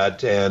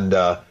Paulette and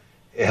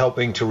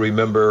helping to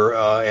remember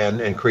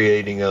and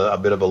creating a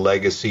bit of a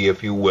legacy,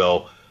 if you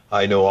will.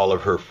 I know all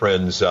of her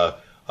friends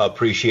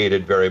appreciate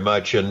it very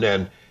much,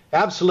 and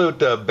absolute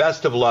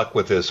best of luck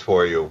with this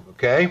for you,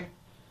 okay?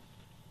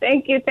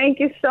 Thank you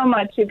so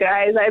much, you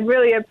guys. I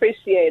really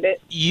appreciate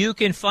it. You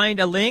can find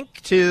a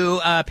link to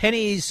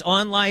Penny's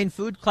online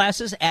food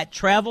classes at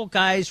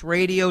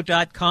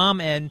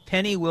travelguysradio.com, and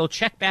Penny will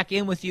check back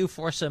in with you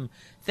for some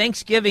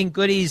Thanksgiving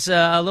goodies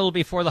a little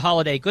before the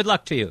holiday. Good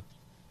luck to you.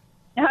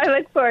 I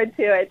look forward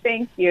to it.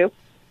 Thank you.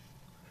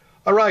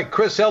 All right,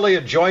 Chris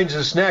Elliott joins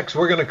us next.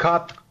 We're going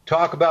to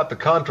talk about the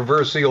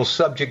controversial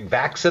subject,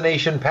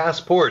 vaccination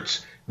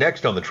passports,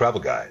 next on the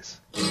Travel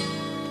Guys.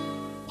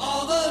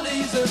 All the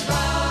leaves are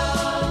brown.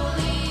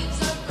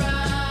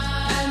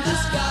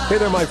 Hey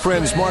there, my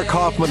friends. Mark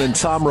Hoffman and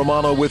Tom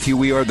Romano with you.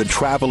 We are the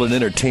Travel and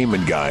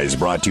Entertainment Guys,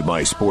 brought to you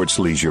by Sports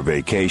Leisure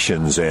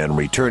Vacations. And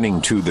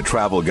returning to the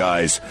Travel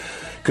Guys,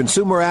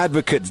 consumer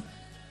advocate,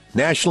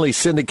 nationally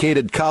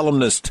syndicated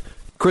columnist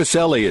Chris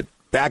Elliott,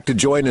 back to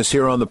join us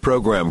here on the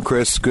program.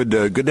 Chris, good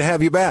to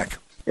have you back.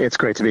 It's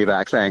great to be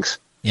back. Thanks.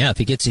 Yeah,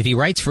 if he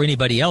writes for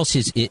anybody else,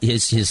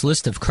 his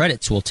list of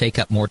credits will take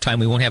up more time.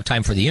 We won't have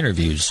time for the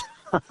interviews.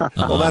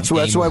 Well, that's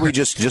why we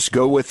just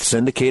go with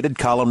syndicated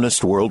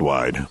columnist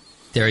worldwide.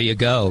 There you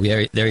go.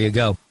 There you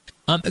go.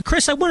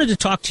 Chris, I wanted to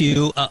talk to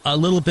you a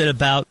little bit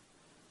about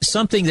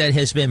something that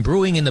has been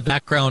brewing in the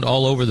background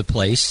all over the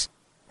place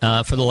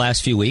for the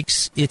last few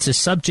weeks. It's a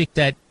subject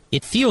that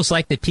it feels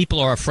like that people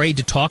are afraid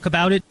to talk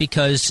about it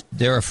because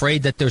they're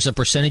afraid that there's a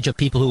percentage of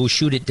people who will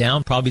shoot it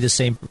down, probably the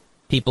same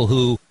people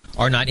who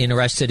are not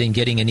interested in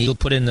getting a needle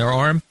put in their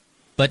arm.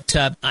 But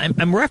I'm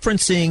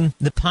referencing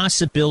the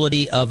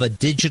possibility of a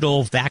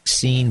digital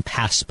vaccine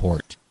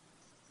passport.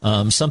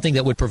 Something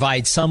that would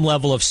provide some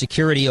level of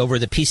security over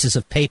the pieces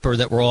of paper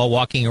that we're all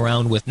walking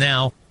around with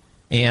now,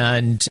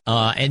 and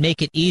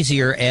make it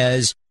easier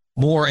as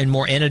more and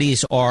more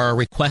entities are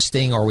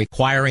requesting or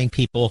requiring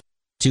people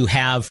to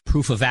have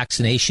proof of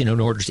vaccination in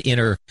order to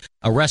enter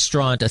a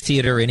restaurant, a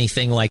theater,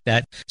 anything like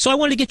that. So I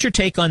wanted to get your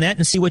take on that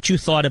and see what you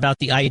thought about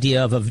the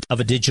idea of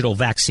a digital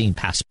vaccine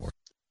passport.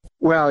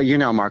 Well,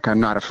 Mark, I'm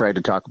not afraid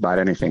to talk about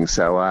anything,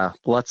 so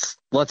let's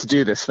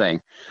do this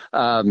thing.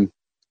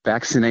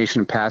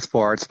 Vaccination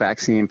passports,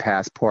 vaccine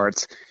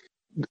passports.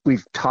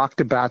 We've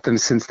talked about them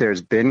since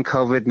there's been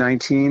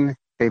COVID-19.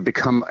 They've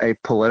become a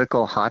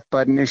political hot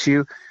button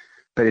issue,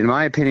 but in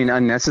my opinion,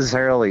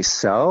 unnecessarily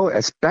so,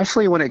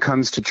 especially when it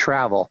comes to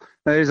travel.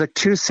 Now, there's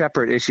two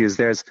separate issues.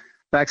 There's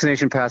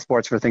vaccination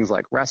passports for things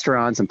like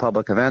restaurants and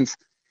public events,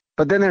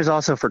 but then there's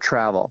also for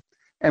travel.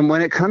 And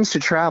when it comes to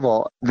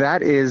travel,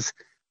 that is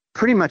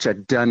pretty much a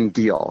done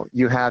deal.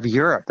 You have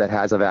Europe that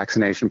has a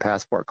vaccination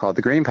passport called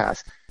the Green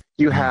Pass.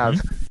 You have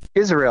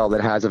Israel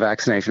that has a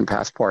vaccination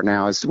passport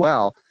now as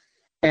well.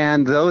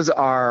 And those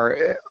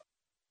are,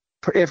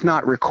 if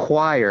not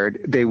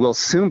required, they will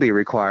soon be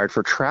required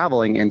for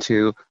traveling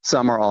into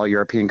some or all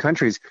European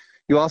countries.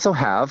 You also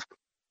have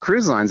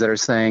cruise lines that are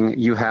saying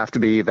you have to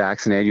be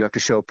vaccinated. You have to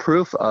show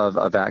proof of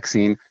a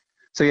vaccine.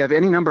 So you have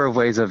any number of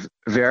ways of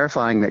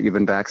verifying that you've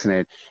been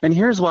vaccinated. And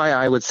here's why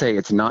I would say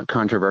it's not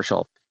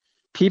controversial.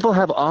 People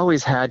have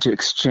always had to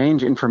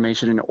exchange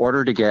information in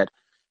order to get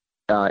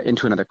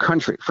into another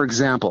country. For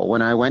example,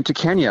 when I went to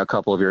Kenya a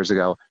couple of years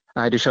ago,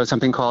 I had to show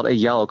something called a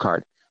yellow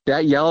card.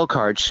 That yellow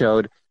card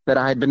showed that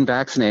I had been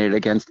vaccinated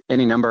against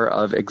any number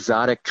of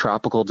exotic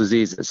tropical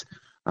diseases.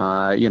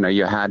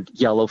 You had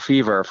yellow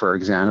fever, for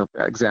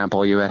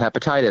example, you had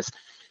hepatitis.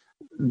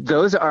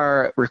 Those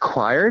are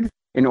required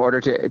in order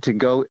to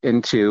go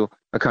into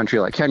a country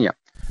like Kenya.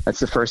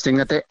 That's the first thing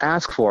that they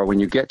ask for when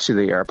you get to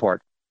the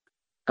airport.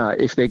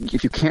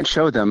 If you can't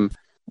show them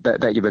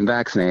that you've been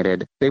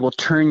vaccinated, they will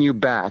turn you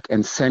back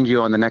and send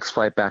you on the next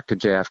flight back to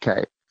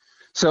JFK.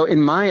 So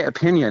in my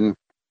opinion,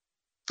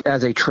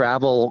 as a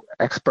travel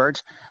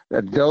expert,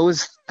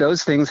 those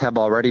things have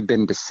already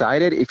been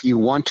decided. If you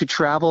want to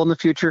travel in the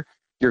future,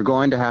 you're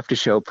going to have to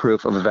show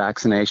proof of a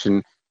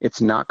vaccination.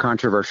 It's not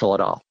controversial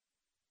at all.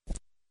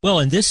 Well,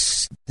 and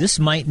this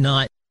might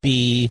not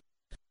be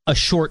a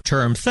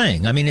short-term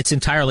thing. I mean, it's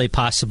entirely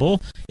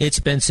possible. It's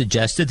been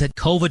suggested that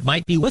COVID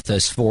might be with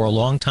us for a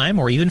long time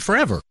or even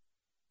forever.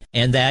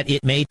 And that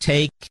it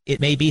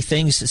may be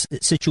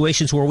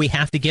situations where we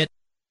have to get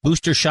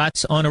booster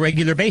shots on a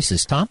regular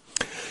basis. Tom?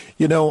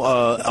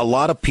 A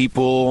lot of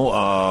people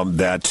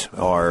that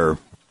are,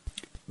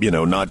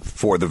 not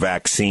for the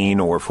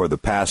vaccine or for the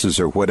passes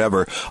or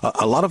whatever,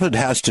 a lot of it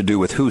has to do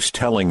with who's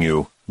telling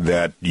you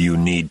that you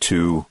need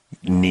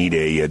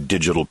a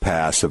digital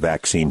pass, a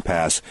vaccine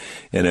pass.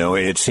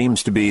 It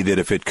seems to be that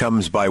if it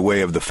comes by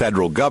way of the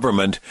federal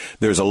government,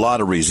 there's a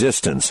lot of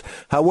resistance.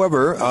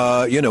 However,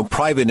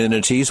 private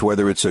entities,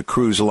 whether it's a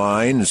cruise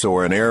lines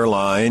or an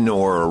airline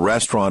or a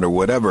restaurant or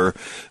whatever,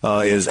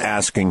 is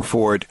asking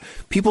for it.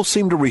 People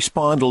seem to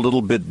respond a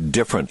little bit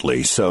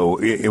differently. So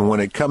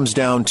when it comes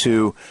down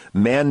to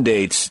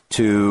mandates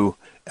to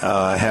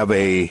have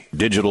a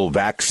digital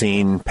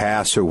vaccine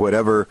pass or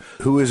whatever,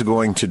 who is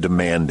going to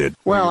demand it?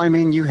 Well, I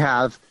mean, you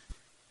have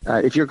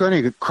if you're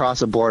going to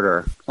cross a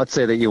border, let's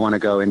say that you want to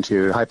go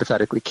into,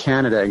 hypothetically,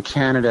 Canada, and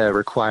Canada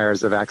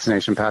requires a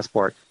vaccination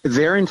passport,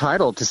 they're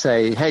entitled to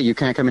say, hey, you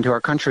can't come into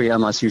our country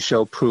unless you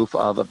show proof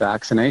of a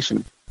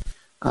vaccination.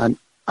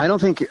 I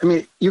don't think, I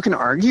mean, you can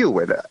argue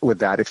with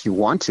that if you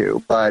want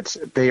to, but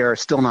they are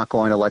still not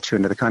going to let you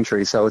into the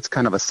country, so it's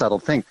kind of a subtle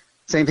thing.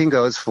 Same thing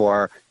goes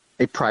for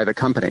a private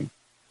company.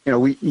 You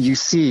know, you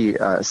see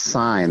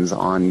signs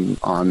on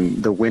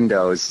the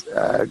windows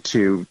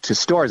to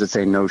stores that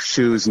say no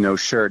shoes, no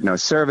shirt, no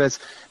service.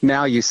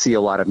 Now you see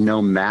a lot of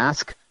no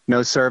mask,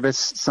 no service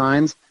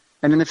signs.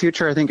 And in the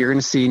future, I think you're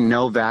going to see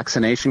no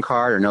vaccination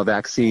card or no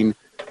vaccine,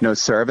 no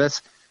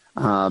service.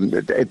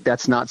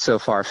 That's not so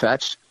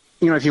far-fetched.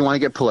 You know, if you want to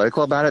get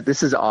political about it,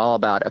 this is all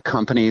about a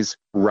company's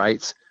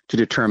rights to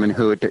determine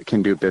who it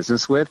can do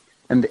business with.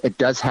 And it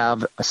does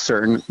have a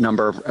certain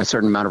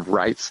amount of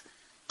rights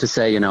to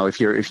say, you know, if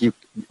you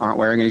aren't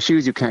wearing any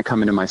shoes, you can't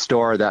come into my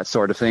store, that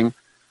sort of thing.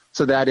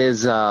 So that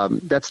is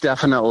that's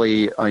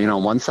definitely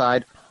one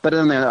side. But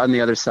on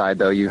the other side,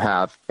 though, you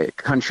have a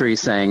country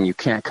saying you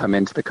can't come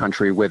into the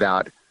country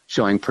without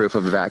showing proof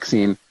of a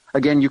vaccine.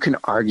 Again, you can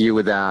argue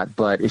with that,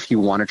 but if you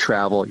want to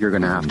travel, you're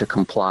going to have to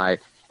comply.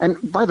 And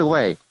by the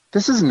way,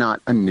 this is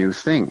not a new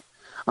thing.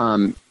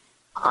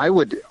 I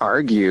would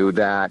argue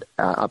that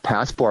a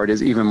passport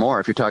is even more.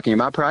 If you're talking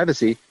about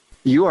privacy,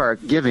 you are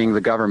giving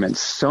the government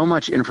so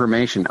much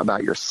information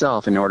about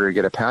yourself in order to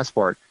get a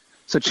passport.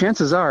 So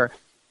chances are,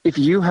 if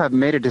you have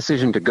made a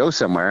decision to go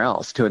somewhere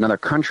else, to another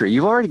country,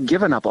 you've already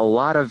given up a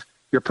lot of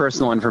your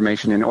personal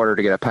information in order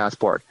to get a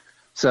passport.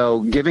 So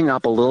giving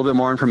up a little bit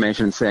more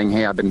information and saying,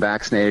 hey, I've been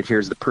vaccinated,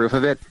 here's the proof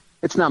of it,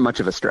 it's not much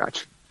of a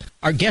stretch.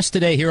 Our guest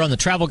today here on the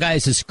Travel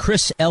Guys is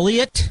Chris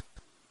Elliott,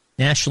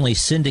 nationally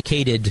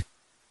syndicated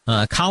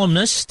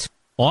columnist,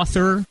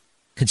 author,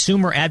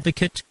 consumer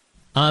advocate.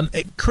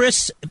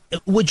 Chris,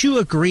 would you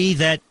agree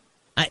that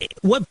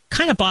what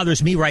kind of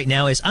bothers me right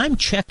now is I'm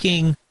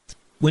checking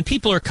when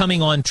people are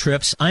coming on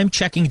trips, I'm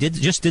checking,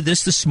 just did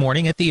this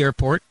morning at the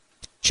airport,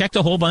 checked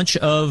a whole bunch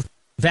of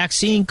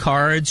vaccine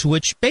cards,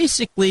 which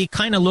basically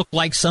kind of look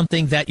like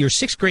something that your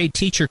sixth grade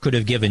teacher could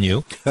have given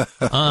you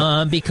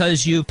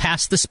because you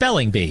passed the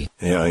spelling bee.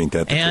 Yeah, ain't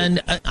that the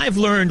And I've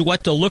learned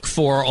what to look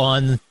for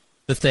on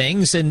the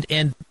things and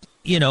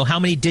you know, how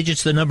many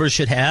digits the numbers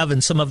should have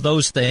and some of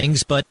those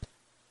things. But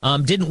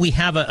didn't we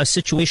have a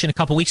situation a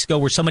couple weeks ago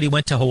where somebody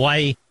went to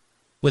Hawaii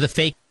with a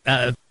fake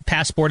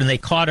passport and they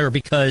caught her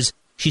because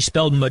she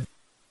spelled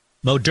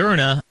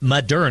Moderna,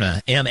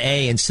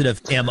 M-A instead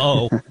of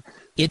M-O.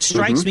 It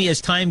strikes me as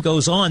time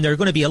goes on, there are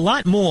going to be a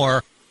lot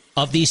more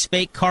of these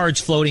fake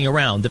cards floating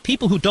around. The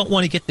people who don't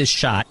want to get this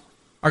shot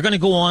are going to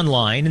go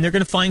online and they're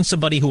going to find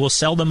somebody who will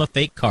sell them a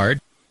fake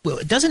card. Well,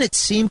 doesn't it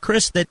seem,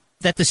 Chris, that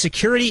the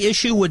security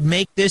issue would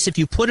make this, if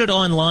you put it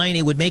online,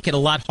 it would make it a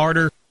lot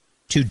harder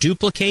to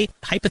duplicate,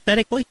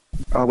 hypothetically?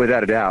 Oh,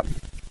 without a doubt.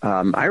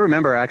 I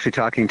remember actually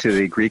talking to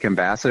the Greek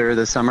ambassador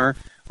this summer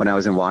when I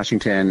was in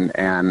Washington,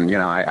 and, you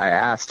know, I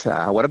asked,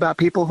 what about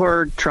people who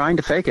are trying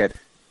to fake it?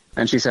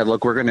 And she said,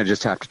 look, we're going to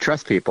just have to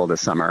trust people this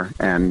summer.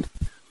 And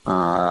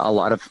a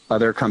lot of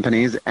other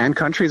companies and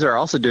countries are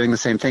also doing the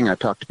same thing. I've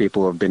talked to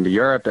people who have been to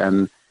Europe,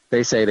 and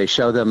they say they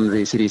show them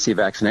the CDC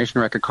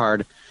vaccination record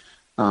card,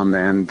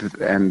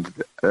 and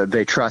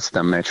they trust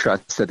them. They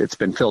trust that it's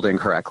been filled in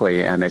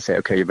correctly, and they say,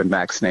 okay, you've been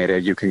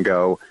vaccinated. You can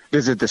go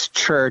visit this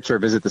church or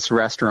visit this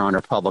restaurant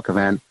or public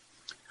event.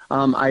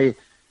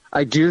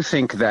 I do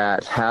think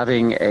that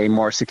having a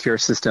more secure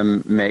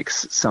system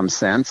makes some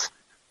sense.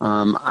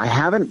 I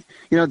haven't,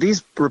 you know,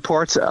 these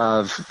reports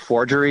of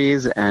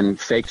forgeries and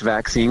faked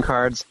vaccine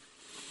cards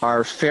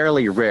are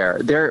fairly rare.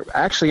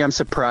 I'm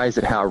surprised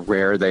at how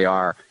rare they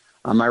are.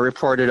 I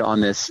reported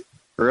on this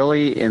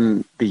early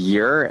in the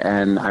year,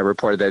 and I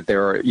reported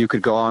that you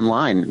could go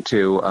online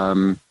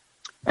to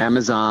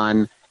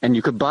Amazon and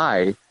you could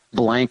buy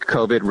blank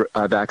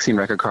COVID vaccine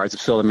record cards and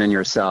fill them in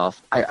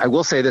yourself. I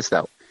will say this,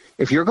 though.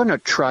 If you're going to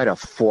try to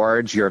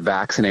forge your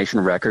vaccination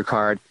record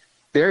card,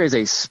 there is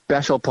a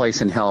special place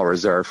in hell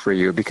reserved for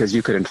you because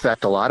you could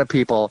infect a lot of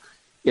people.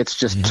 It's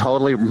just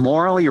totally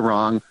morally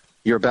wrong.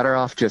 You're better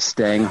off just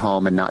staying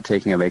home and not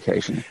taking a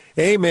vacation.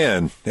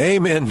 Amen.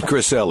 Amen,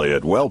 Chris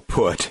Elliott. Well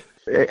put.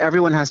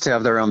 Everyone has to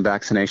have their own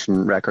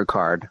vaccination record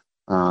card,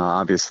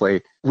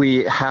 obviously.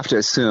 We have to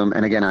assume,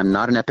 and again, I'm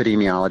not an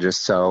epidemiologist,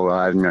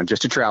 so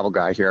just a travel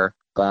guy here,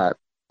 but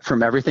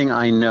from everything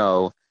I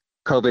know,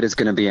 COVID is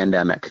going to be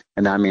endemic,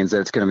 and that means that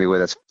it's going to be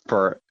with us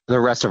for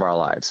the rest of our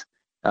lives.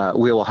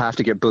 We will have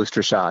to get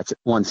booster shots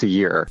once a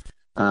year.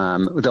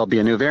 There'll be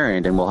a new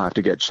variant, and we'll have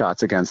to get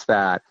shots against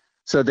that.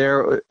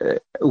 So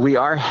we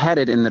are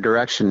headed in the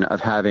direction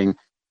of having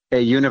a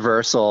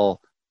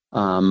universal,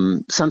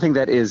 something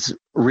that is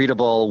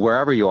readable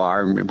wherever you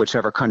are,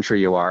 whichever country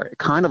you are,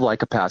 kind of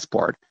like a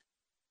passport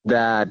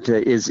that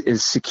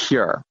is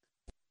secure.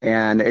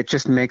 And it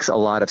just makes a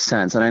lot of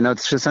sense. And I know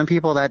to some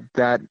people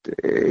that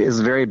is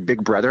very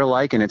Big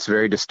Brother-like, and it's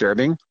very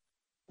disturbing.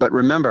 But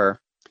remember,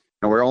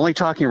 we're only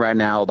talking right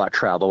now about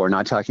travel. We're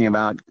not talking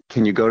about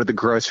can you go to the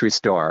grocery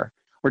store.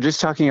 We're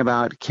just talking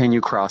about can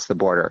you cross the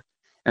border.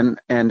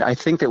 And I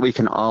think that we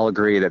can all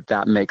agree that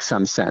that makes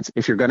some sense.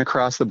 If you're going to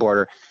cross the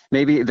border,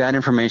 maybe that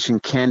information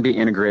can be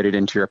integrated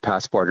into your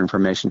passport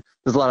information.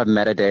 There's a lot of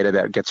metadata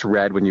that gets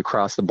read when you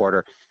cross the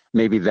border.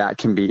 Maybe that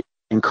can be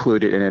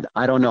included in it.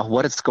 I don't know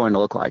what it's going to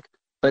look like,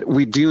 but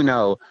we do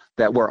know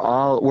that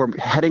we're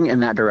heading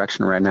in that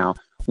direction right now,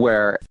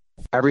 where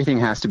everything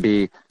has to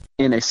be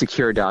in a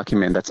secure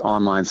document that's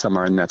online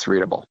somewhere and that's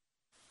readable.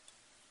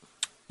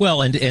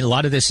 Well, and a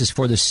lot of this is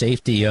for the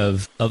safety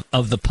of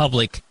the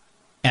public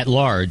at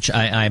large.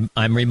 I'm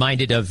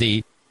reminded of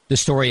the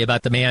story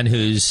about the man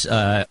who's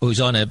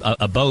on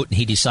a boat, and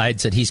he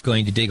decides that he's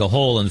going to dig a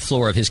hole in the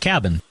floor of his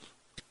cabin.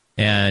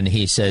 And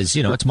he says,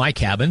 it's my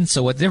cabin,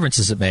 so what difference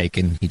does it make?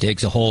 And he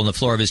digs a hole in the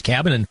floor of his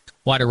cabin, and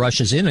water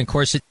rushes in. And, of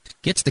course, it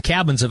gets the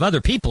cabins of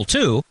other people,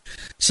 too.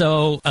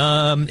 So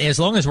as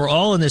long as we're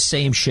all in the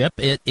same ship,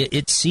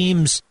 it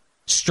seems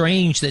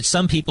strange that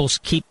some people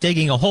keep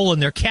digging a hole in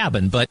their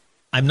cabin. But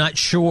I'm not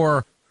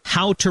sure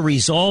how to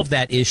resolve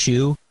that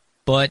issue.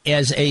 But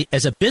as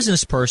a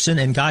business person,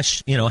 and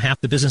gosh,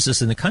 half the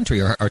businesses in the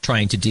country are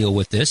trying to deal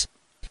with this,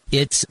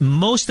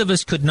 most of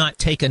us could not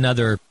take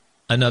another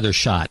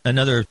shot,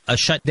 a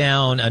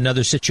shutdown,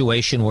 another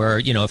situation where,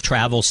 if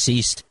travel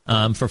ceased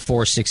for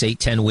 4, 6, 8,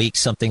 10 weeks,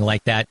 something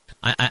like that.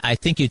 I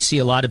think you'd see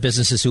a lot of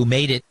businesses who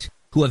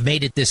have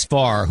made it this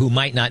far, who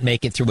might not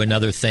make it through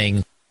another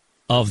thing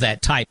of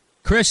that type.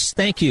 Chris,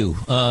 thank you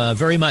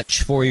very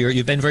much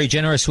you've been very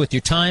generous with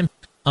your time.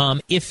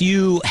 If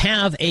you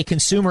have a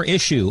consumer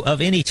issue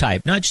of any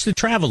type, not just a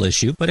travel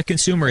issue, but a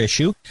consumer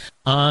issue,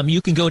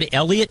 you can go to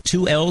Elliott,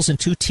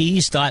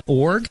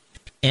 2Ls&2Ts.org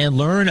and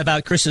learn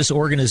about Chris's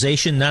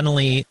organization. Not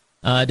only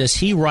does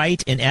he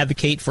write and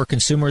advocate for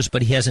consumers,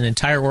 but he has an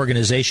entire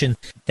organization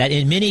that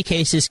in many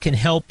cases can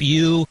help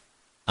you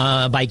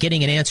by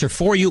getting an answer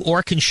for you,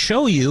 or can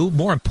show you,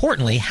 more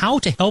importantly, how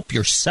to help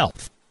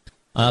yourself,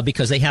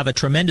 because they have a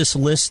tremendous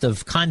list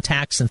of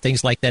contacts and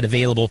things like that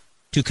available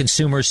to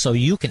consumers, so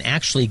you can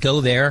actually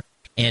go there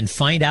and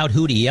find out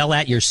who to yell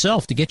at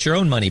yourself to get your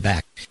own money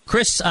back.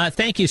 Chris,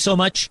 thank you so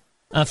much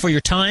for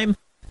your time,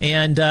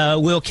 and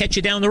we'll catch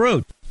you down the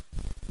road.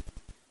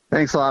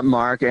 Thanks a lot,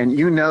 Mark, and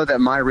you know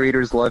that my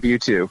readers love you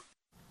too.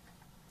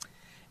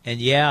 And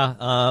yeah,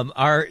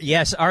 our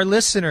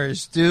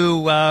listeners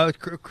do.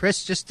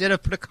 Chris just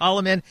put a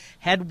column in.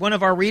 Had one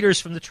of our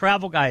readers from the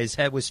Travel Guys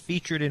was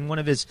featured in one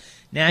of his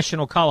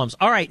national columns.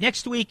 All right,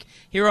 next week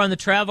here on the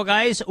Travel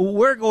Guys,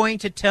 we're going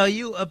to tell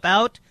you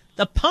about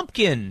the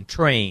pumpkin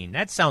train.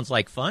 That sounds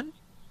like fun.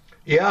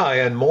 Yeah,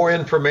 and more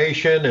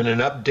information and an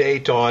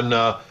update on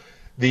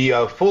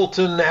the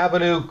Fulton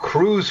Avenue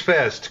Cruise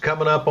Fest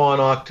coming up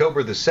on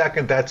October the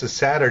 2nd. That's a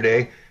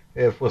Saturday.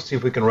 We'll see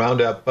if we can round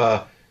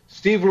up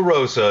Steve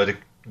LaRosa to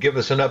give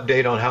us an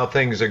update on how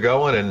things are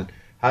going and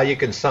how you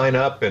can sign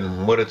up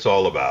and what it's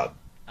all about.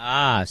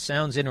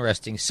 Sounds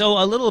interesting.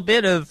 So a little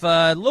bit of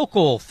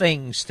local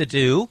things to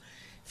do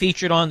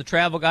featured on the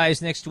Travel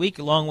Guys next week,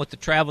 along with the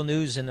travel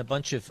news and a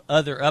bunch of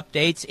other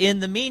updates. In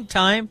the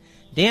meantime,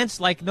 dance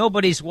like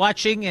nobody's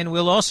watching, and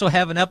we'll also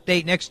have an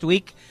update next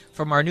week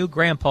from our new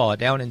grandpa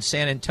down in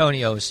San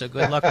Antonio. So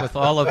good luck with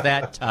all of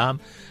that,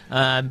 Tom.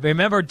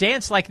 Remember,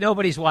 dance like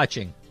nobody's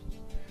watching.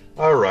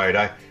 All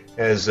right.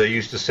 As they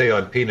used to say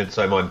on Peanuts,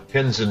 I'm on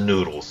pins and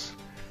noodles.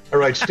 All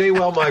right, stay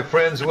well, my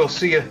friends. We'll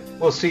see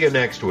you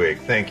next week.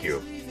 Thank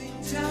you.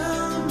 He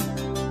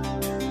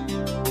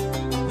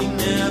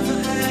never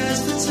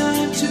has the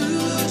time to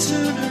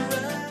turn around.